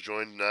the members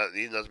joined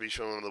need not to be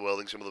shown on the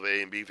welding symbol of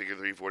A and B. Figure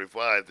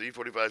 345.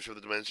 345 show the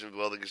dimension of the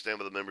welding extend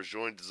with the members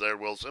joined. Desired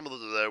weld symbol.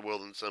 The desired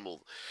weld and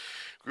symbol.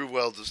 Groove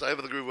welds. The side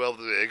of the groove weld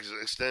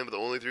extend but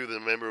only through the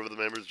member of the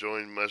members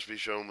joined must be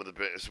shown with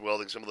the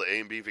welding symbol A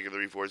and B. Figure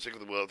 346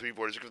 of the weld.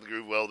 346 of the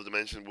groove weld. The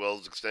dimension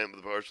welds extend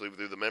with partially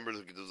through the members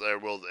of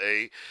desired weld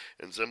A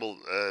and symbol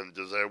and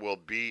desired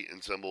weld B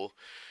and symbol.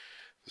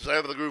 The side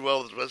of the groove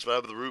weld is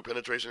specified with the root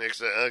penetration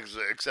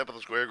except for the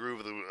square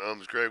groove of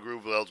the square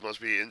groove welds must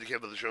be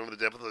indicated with the showing of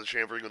the depth of the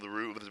chamfering of the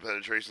root with the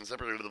penetration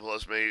separated with the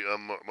plus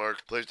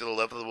mark placed to the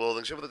left of the welding.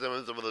 Except for the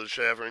depth of the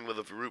chamfering with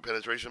the root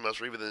penetration must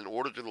read within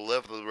order to the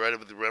left of the right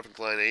of the reference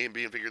line A and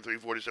B in figure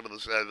 347 of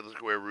the side of the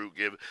square root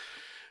give.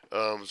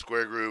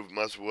 Square groove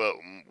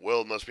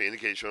weld must be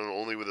indicated shown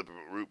only with the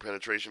root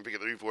penetration. Figure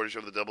 340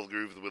 show the double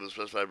groove with a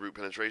specified root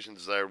penetration.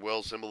 Desired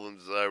weld symbol and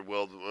desired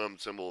weld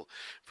symbol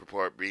for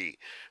part B.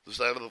 The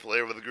side of the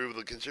flare with the groove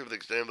the consider the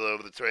extent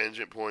of the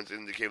tangent points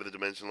indicate with the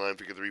dimension line.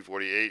 Figure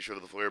 348 show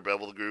the flare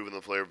bevel the groove and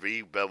the flare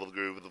V bevel the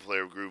groove with the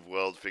flare groove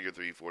weld. Figure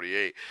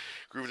 348.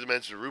 Groove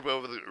dimension root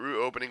over the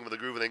root opening with the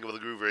groove and angle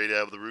with the groove radii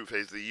of the root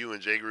face the U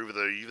and J groove with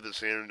the U with the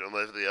standard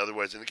unless they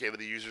otherwise indicate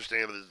with the user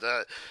standard does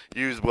not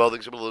use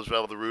welding symbol as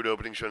well with the root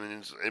opening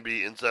shown in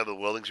be inside of the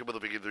welding symbol. The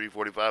figure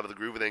 345 of the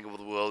groove and angle of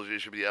the weld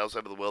should be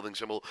outside of the welding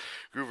symbol.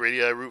 Groove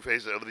radii, root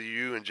face of the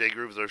U and J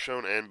grooves are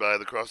shown, and by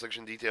the cross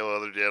section detail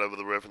other data with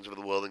the reference of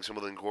the welding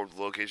symbol in accordance with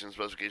the location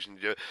specification.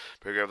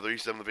 Paragraph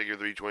 37, the figure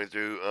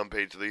 322 on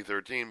page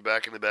 313.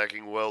 Back and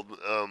backing welds.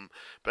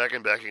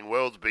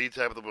 B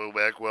type of the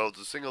back welds.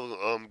 The single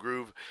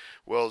groove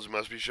welds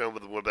must be shown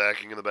with the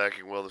backing and the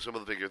backing weld. The symbol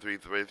of the figure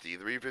 350.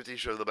 350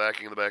 shows the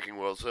backing and the backing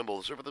weld symbol.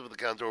 The surface of the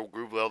contour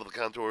groove weld of the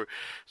contour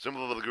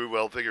symbol of the groove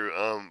weld. Figure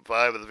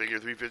 5 of the figure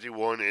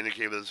 351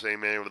 indicate with the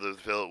same manner with the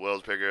fillet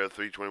welds. Paragraph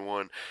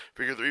 321.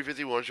 Figure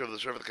 351 shows the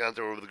surface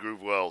contour of the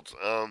groove welds.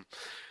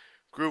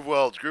 Groove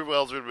welds. Groove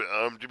welds are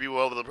to be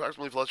welded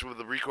approximately flush with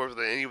the recourse of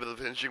any of the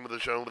finishing with the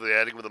shown with the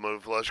adding with the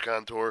flush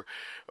contour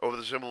over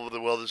the symbol of the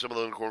welded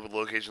symbol in accordance with the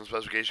location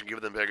specification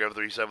given in paragraph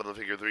 37 of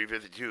the figure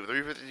 352.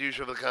 352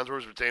 show the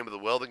contours retained with the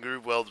welding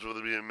groove welds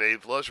with being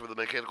made flush with the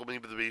mechanical mean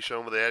to be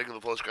shown with the adding of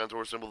the flush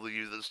contour symbol to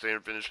use the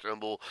standard finish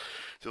symbol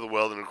to the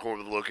weld in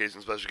accordance with the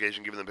location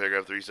specification given in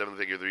paragraph 37 of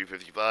the figure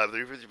 355.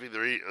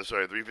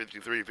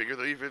 353 figure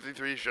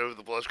 353 shows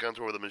the flush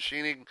contour of the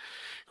machining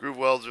groove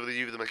welds with the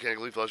U of the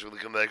mechanically flush with the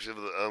convection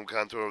the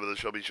contour of the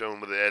shall be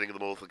shown with the adding of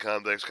both the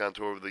convex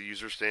contour of the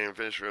user standard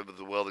finisher of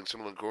the welding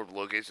symbol and core of the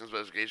location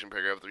specification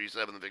paragraph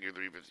 37 and figure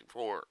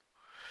 354.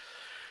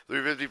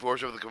 354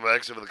 shows the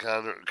convex of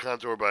the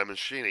contour by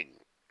machining.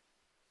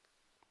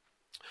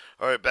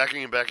 Alright,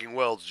 backing and backing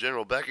welds.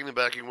 General. Backing and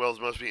backing welds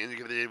must be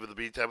indicated with the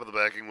B type of the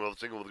backing weld,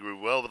 single with the groove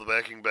weld. With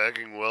the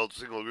backing weld,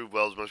 single groove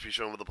welds must be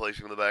shown with the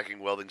placing of the backing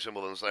welding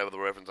symbol on the side of the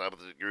reference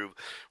opposite groove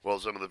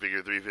weld symbol of the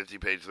figure 350,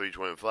 page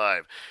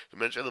 325.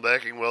 Dimension of the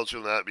backing weld shall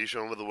not be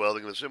shown with the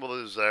welding. The symbol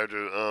is desired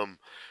to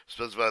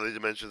specify the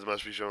dimensions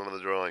must be shown on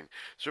the drawing.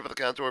 Surface of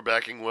the contour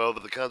backing weld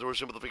with the contour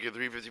symbol of the figure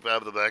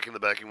 355 of the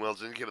backing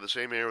welds indicate with the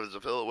same area as the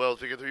fillet weld.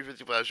 Figure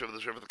 355 show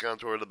the surface of the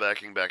contour of the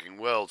backing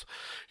welds.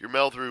 Your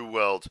melt through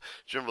welds.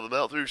 General.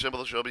 melt-through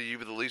symbol shall be used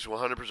with at least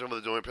 100% of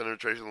the joint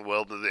penetration of the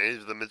weld to the edge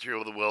of the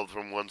material of the weld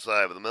from one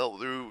side. The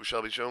melt-through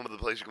shall be shown with the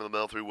placing of the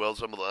melt-through weld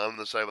symbol on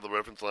the side of the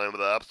reference line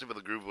with the opposite of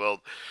the groove weld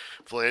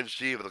flange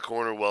T of the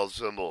corner weld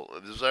symbol.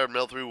 The desired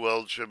melt-through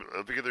weld should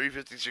figure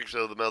 356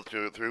 of the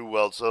melt-through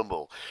weld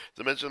symbol.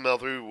 Dimension of the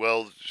melt-through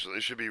weld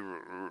should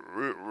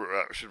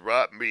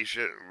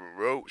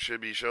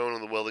be shown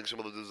on the welding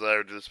symbol. The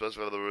desired to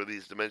specify the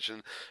these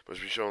dimension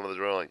must be shown on the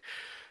drawing.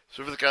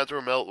 So for the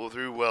contour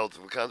melt-through welds,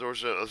 the contour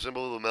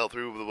symbol of the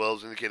melt-through of the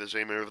welds indicate the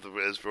same area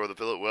as for the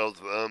fillet welds.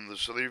 The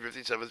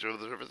 357 show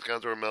the surface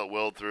contour melt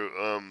weld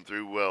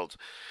through welds.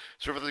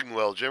 Surfacing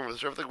weld. Generally, the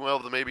surfacing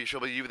weld that may be shall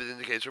be used that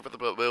indicates surface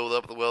build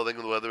up the welding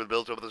of the weather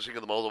built over the sink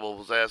of the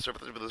multiple facets.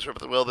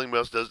 Surface welding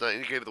does not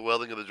indicate the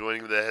welding of the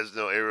joining that has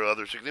no area or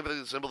other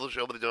significant symbol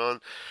shall be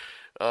drawn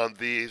on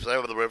the side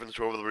of the reference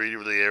or over the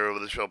radius of the arrow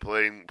of the shell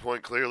plane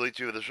point clearly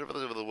to the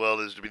surface of the weld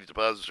is to be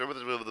deposited.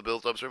 Surface of the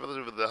built up surface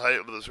of the height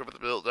of the surface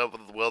built up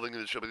of the welding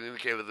and it shall be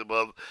indicated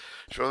above,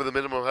 showing the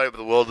minimum height of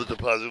the weld is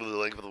deposited with the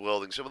length of the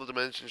welding. Similar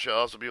dimensions shall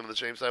also be on the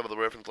same side of the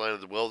reference line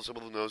as the weld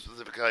symbol. No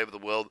specific height of the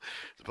weld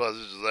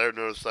deposited desired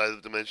nor size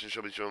of dimension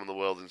shall be shown on the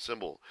welding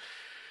symbol.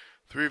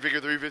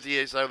 Figure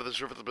 358 side of the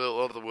surface of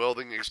the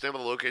welding, extent of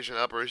the location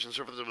operation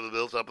surface of the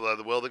built up of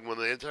the welding when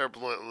the entire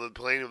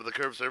plane of the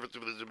curved surface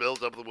of the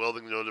built up of the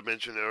welding, no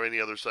dimension or any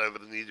other side of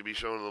it need to be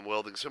shown on the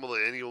welding.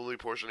 Similarly, any only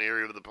portion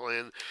area of the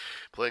plane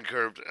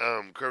curved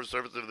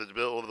surface of the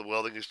built of the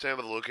welding, extent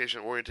of the location,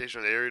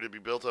 orientation, and area to be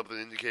built up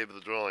and indicated with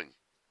the drawing.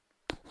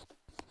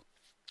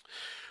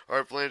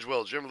 Alright, flange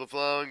weld. Generally, the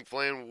following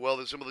flange weld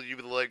is symbol that you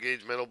with the light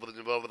gauge metal, but it's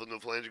involved with no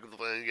flanging with the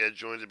flange edge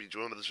joint to be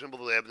joined with the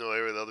symbol that have no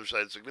area on the other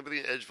side.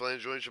 Significant edge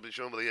flange joint should be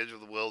shown by the edge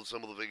of the weld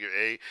symbol, the figure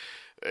A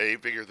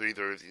figure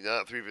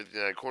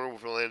 359. Corner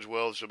flange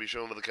weld shall be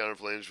shown with the counter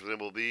flange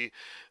symbol B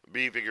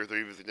figure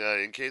 359.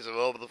 In case of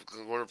all of the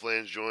corner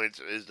flange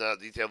joints is not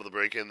detailed with the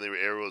break-in, the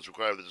arrow is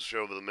required to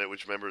show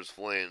which member is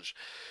flanged.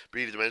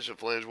 B, the dimension of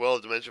flange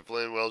weld. Dimension of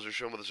flange welds are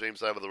shown with the same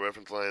side of the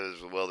reference line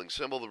as the welding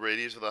symbol. The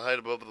radius of the height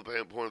above the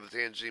point of the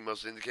tangent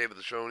must indicate with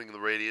the showing of the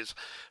radius.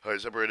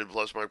 Separated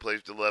plus mark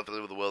placed to the left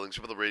of the welding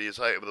symbol. The radius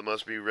height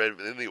must be read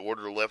in the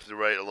order left to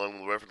right along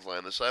the reference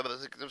line. The side of the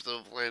thickness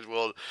of the flange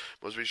weld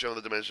must be shown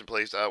the dimension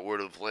placed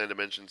outward of the flange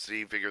dimension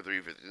C, figure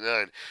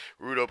 359.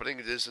 Root opening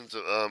distance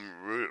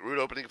root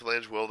opening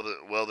flange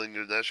welding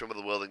is not shown with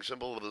the welding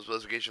symbol. With the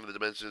specification of the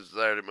dimensions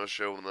desired, it must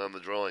show on the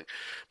drawing.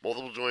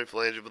 Multiple joint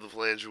flange of the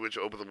flange which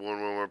open the one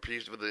or more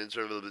piece with the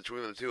insert of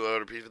between the two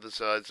outer pieces of the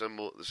side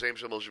symbol. The same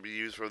symbol should be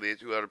used for the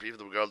two outer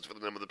pieces regardless of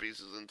the number of the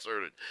pieces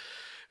inserted.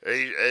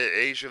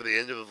 A show the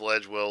end of the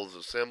flange weld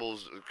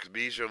assembles.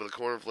 B show the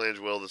corner flange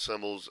weld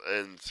assembles,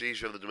 and C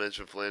show the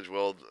dimension of flange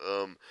weld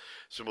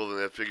symbol in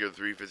that figure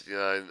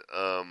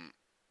 359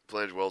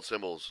 flange weld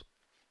symbols.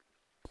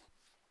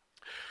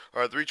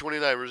 Alright,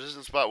 329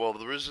 resistance spot weld.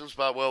 The resistance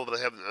spot weld that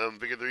have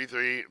figure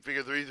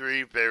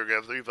 33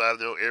 paragraph 35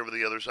 no air with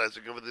the other side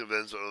significant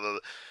events of the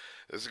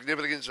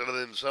significance of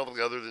themselves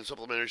other than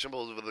supplementary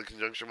symbols of the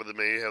conjunction with the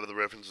may have the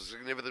reference. A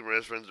significant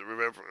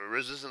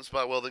resistance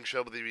spot welding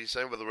shall be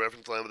sent with the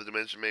reference line with the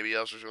dimension may be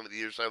also shown at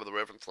either side of the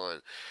reference line.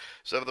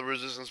 7. The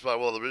resistance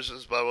spot weld. The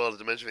resistance spot weld is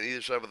dimension on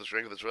either side of the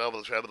strength of the travel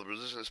of the travel. The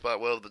resistance spot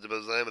weld, the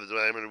design of the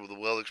diameter of the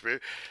weld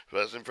experience,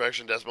 in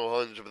fraction decimal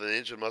hundredths of an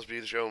inch, it must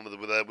be shown with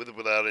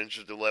without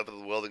inches to the left of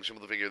the welding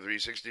symbol. The figure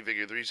 360.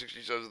 Figure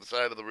 360 shows the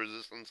side of the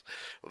resistance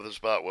of the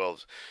spot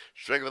welds.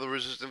 Strength of the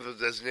resistance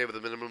is designated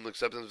with the minimum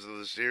acceptance of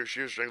the shear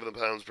strength of the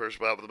pounds per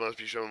spot, but it must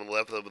be shown on the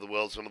left of the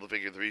weld symbol. The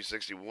figure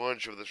 361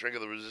 show the strength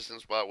of the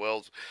resistance spot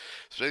welds.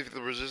 Strength of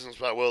the resistance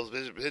spot welds.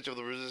 Pitch of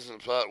the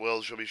resistance spot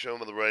welds shall be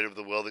shown on the right of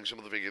the welding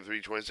symbol. The figure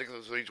 326.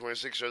 The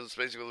 326 shows the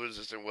spacing of the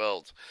resistant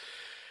welds.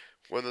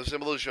 When the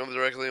symbol is shown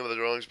directly on the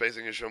drawing,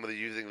 spacing is shown by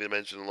using the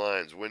dimension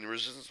lines. When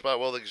resistance spot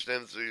welding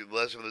extends to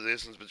less of the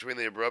distance between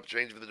the abrupt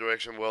change of the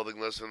direction, welding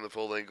less than the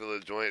full length of the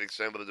joint,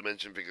 extend by the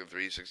dimension figure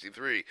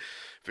 363.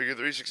 Figure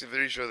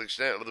 363 shows the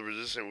extent of the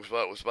resistant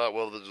spot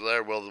weld, the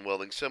desired weld and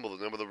welding symbol.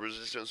 The number of the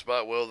resistant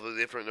spot weld, the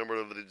different number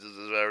of the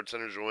desired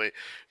center joint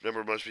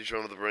number must be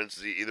shown with the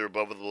parenthesis either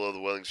above or below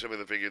the welding symbol.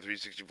 The figure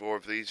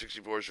 364.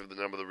 364 shows the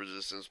number of the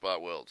resistant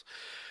spot welds.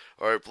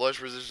 Alright, flush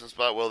resistance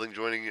spot welding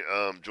joining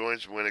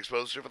joints when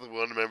exposed surface of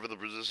one member of the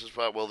resistance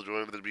spot weld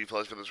joint with the B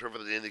flush for the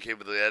surface to indicate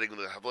with the adding of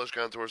the flush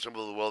contour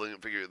symbol of the welding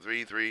figure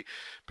 3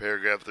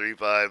 paragraph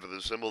 35 for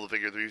the symbol of the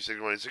figure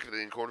 361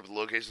 in accordance with the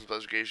location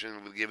specification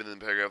given in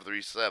paragraph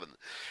 37.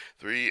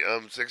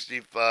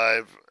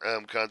 365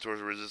 contours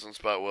of resistance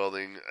spot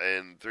welding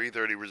and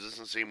 330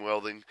 resistance seam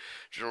welding.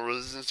 General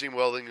resistance seam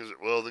welding is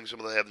welding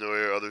symbol that have no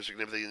other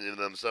significance in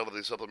themselves.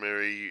 The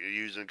supplementary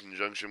used in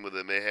conjunction with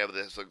it may have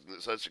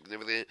such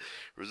significant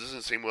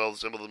resistance seam weld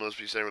symbol that must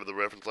be centered with the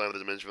reference line of the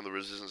dimension of the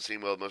resistance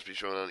seam weld must be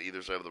shown on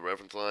either side of the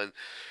reference line.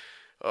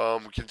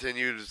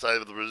 Continue to side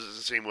of the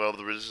resistance seam weld.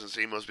 The resistance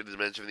seam must be the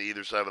dimension of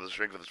either side of the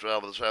strength of the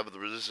shroud. The shroud of the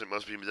resistant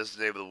must be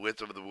designated with the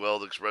width of the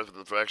weld expressed with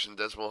the fraction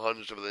decimal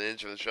hundredths of an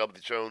inch, and it shall be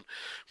shown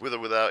with or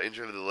without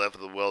inching to the left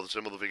of the weld.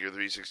 Symbol the figure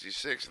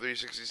 366.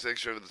 366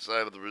 shows the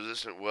side of the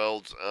resistant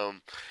welds.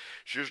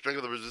 Shear strength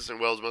of the resistant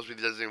welds must be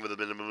designated with a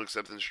minimum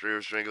acceptance.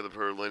 Shear strength of the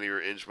per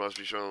linear inch must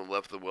be shown on the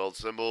left of the weld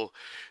symbol.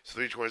 It's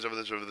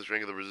 327 of the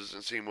strength of the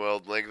resistant seam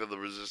weld. Length of the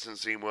resistant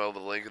seam weld. The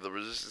length of the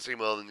resistant seam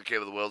weld indicated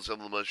with the weld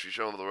symbol must be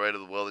shown on the right of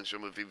the welding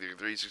symbol. Figure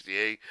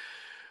 368.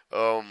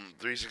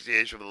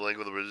 368 shows the length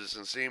of the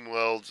resistant seam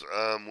welds.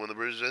 When the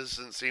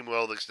resistant seam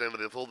weld extends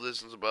with the full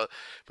distance about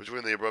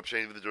between the abrupt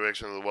change of the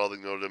direction of the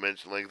welding, no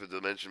dimension length of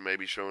the dimension may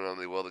be shown on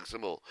the welding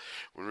symbol.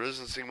 When the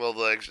resistant seam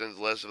weld extends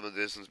less than the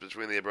distance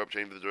between the abrupt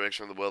change of the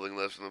direction of the welding,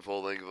 less than the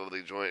full length of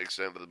the joint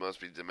extent, but it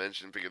must be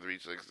dimension. Figure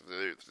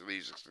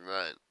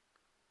 369.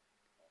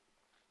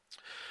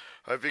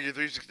 Figure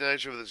 369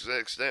 shows the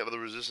extent of the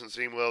resistant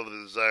seam weld of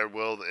the desired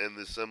weld and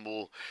the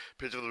symbol.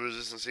 Pitch of the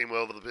resistant seam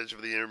weld of the pitch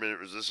of the intermittent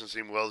resistant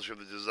seam weld show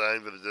the design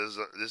for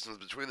the distance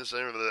between the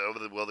center of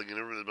the welding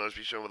intermittent must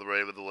be shown with the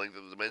right of the length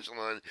of the dimension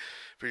line.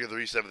 Figure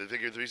 370.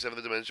 Figure 370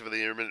 the dimension for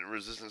the intermittent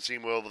resistant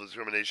seam weld of the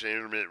termination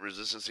intermittent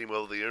resistant seam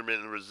weld of the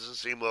intermittent resistant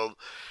seam weld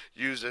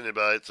used in it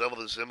by itself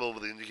with the symbol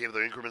with the indicator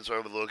the increments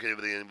are located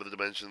with the end of the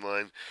dimension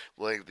line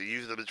length. The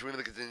use of between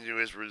the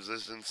continuous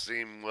resistance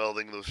seam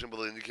welding the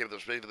symbol indicates the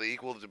space of the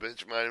equal dimension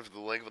minus for the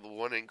length of the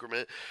one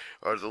increment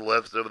are to the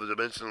left of the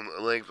dimension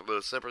length of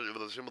the separate of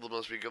the symbol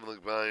must be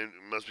combined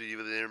must be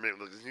even the intermittent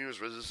with the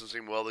continuous resistance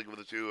seam welding of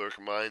the two are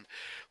combined.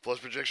 Flush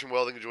projection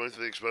welding joints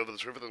for the exposed of the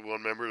surface of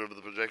one member of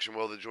the projection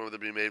welded joint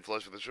that be made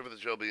flush with the surface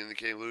shall be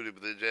indicated included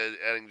with the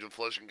adding the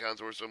flush and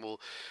contour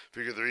symbol.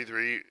 Figure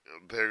 3.3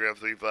 paragraph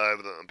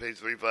 3.5 on page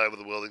 3.5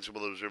 with the welding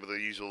symbol observed the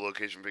usual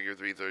location. Figure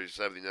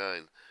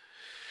 3.379.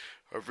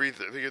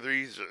 Figure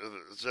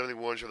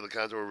 371 shows the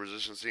contour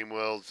resistance seam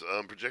welds.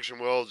 Projection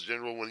welds,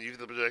 general, when using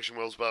the projection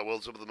weld, spot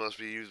weld symbol must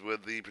be used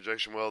with the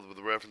projection weld with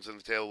the reference in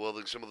the tail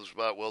welding symbol. The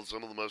spot weld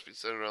symbol must be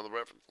centered on the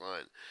reference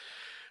line.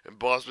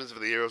 Embossments for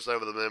the arrow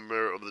side of the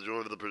member of the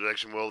joint of the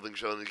projection welding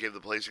shall indicate the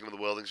placing of the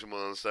welding symbol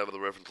on the side of the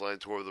reference line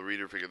toward the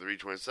reader. Figure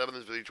 327.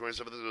 For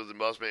 327 is the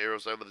embossment arrow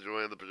side of the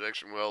joint of the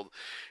projection weld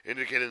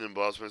indicated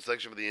embossment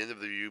section for the end of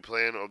the view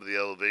plan over the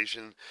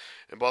elevation.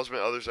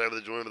 Embossment other side of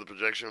the joint of the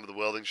projection of the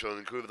welding shall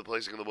include the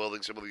placing of the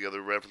welding symbol the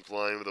other reference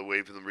line with a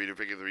wave from the reader.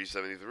 Figure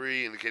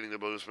 373 indicating the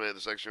embossment at the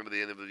section of the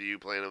end of the view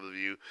plan of the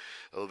view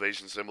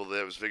elevation symbol.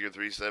 That was figure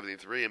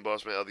 373.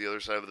 Embossment of the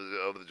other side of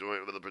the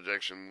joint of the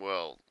projection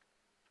weld.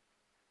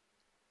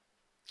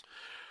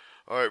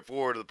 Alright,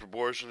 4. The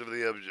proportions of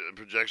the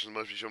projections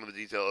must be shown with the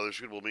detail. Other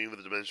suitable mean with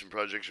the dimension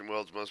projection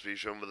welds must be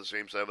shown with the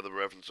same side of the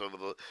reference over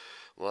the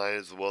line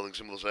as the welding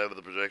symbol side of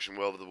the projection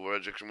weld. With the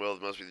projection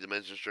welds must be the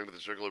dimension. Strength of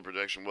the circular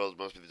projection welds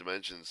must be the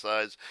dimension.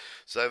 Size.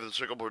 Side of the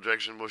circle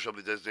projection shall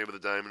be designated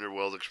with the diameter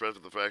weld expressed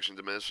with the fraction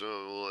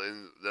dimensional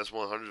in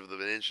decimal hundredths of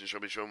an inch and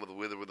shall be shown with the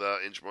with or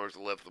without inch marks to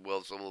the left of the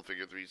weld symbol.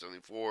 Figure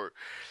 374.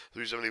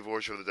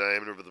 374 show the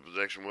diameter of the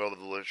projection weld.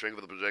 The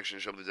strength of the projection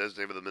shall be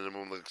designated with the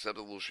minimum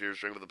acceptable shear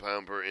strength of the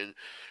pound per inch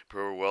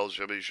per weld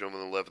shall be shown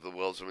on the left of the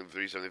weld, something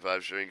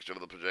 375 strength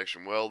of the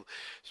projection weld.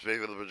 Space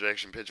of the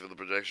projection, pitch of the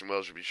projection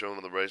weld should be shown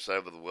on the right side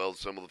of the weld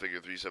symbol. The figure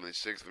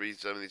 376.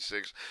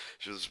 376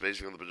 shows the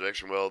spacing of the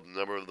projection weld, the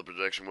number of the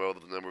projection weld,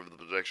 the number of the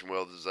projection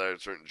weld, the desired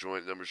certain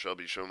joint number shall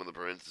be shown in the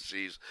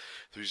parentheses.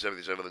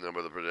 377 the number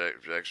of the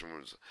projection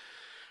was.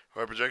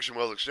 Our projection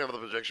weld extend of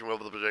the projection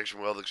weld of the projection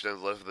weld extends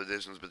less of the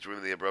distance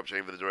between the abrupt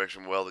change of the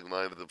direction welding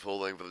line with the full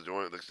length of the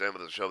joint with the extent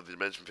of the show the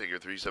dimension. Figure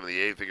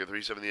 378. Figure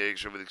 378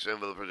 shows the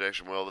extent of the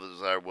projection weld of the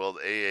desired weld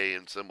AA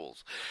and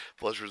symbols.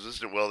 Flush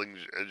resistant welding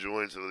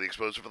joints of the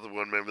exposed surface of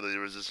one member of the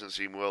resistant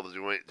seam weld the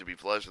joint to be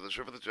flushed with the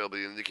surface shall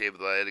be indicated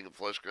by adding a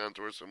flush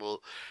contour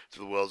symbol to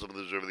the weld symbol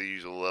to observe the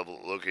usual level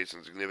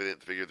location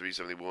significant. Figure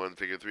 371.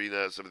 Figure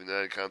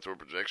 379 contour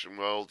projection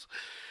welds.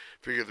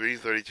 Figure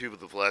 332 with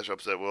the flash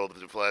upset weld.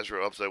 The flash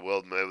or upset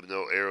weld may have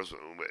no arrows,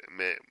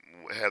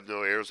 have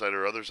no arrow side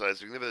or other side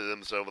significant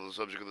themselves with the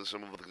subject of the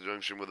symbol with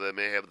conjunction with that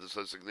may have the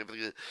such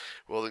significant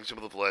welding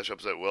symbol. The flash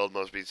upset weld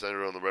must be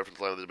centered on the reference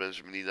line of the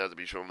dimension but need not to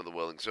be shown with the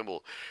welding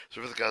symbol.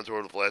 So for the contour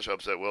of the flash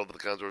upset weld with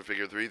the contour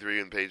figure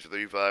 33 and page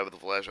 35 with the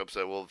flash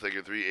upset weld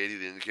figure 380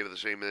 the indicator of the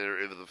same manner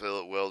if the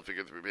fillet weld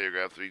figure 3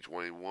 paragraph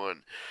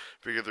 321.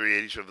 Figure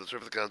 380 shows the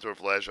surface contour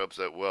flash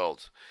upset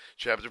welds.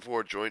 Chapter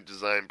 4 Joint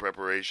Design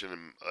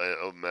Preparation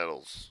of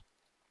Metals.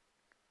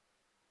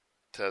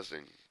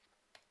 Testing.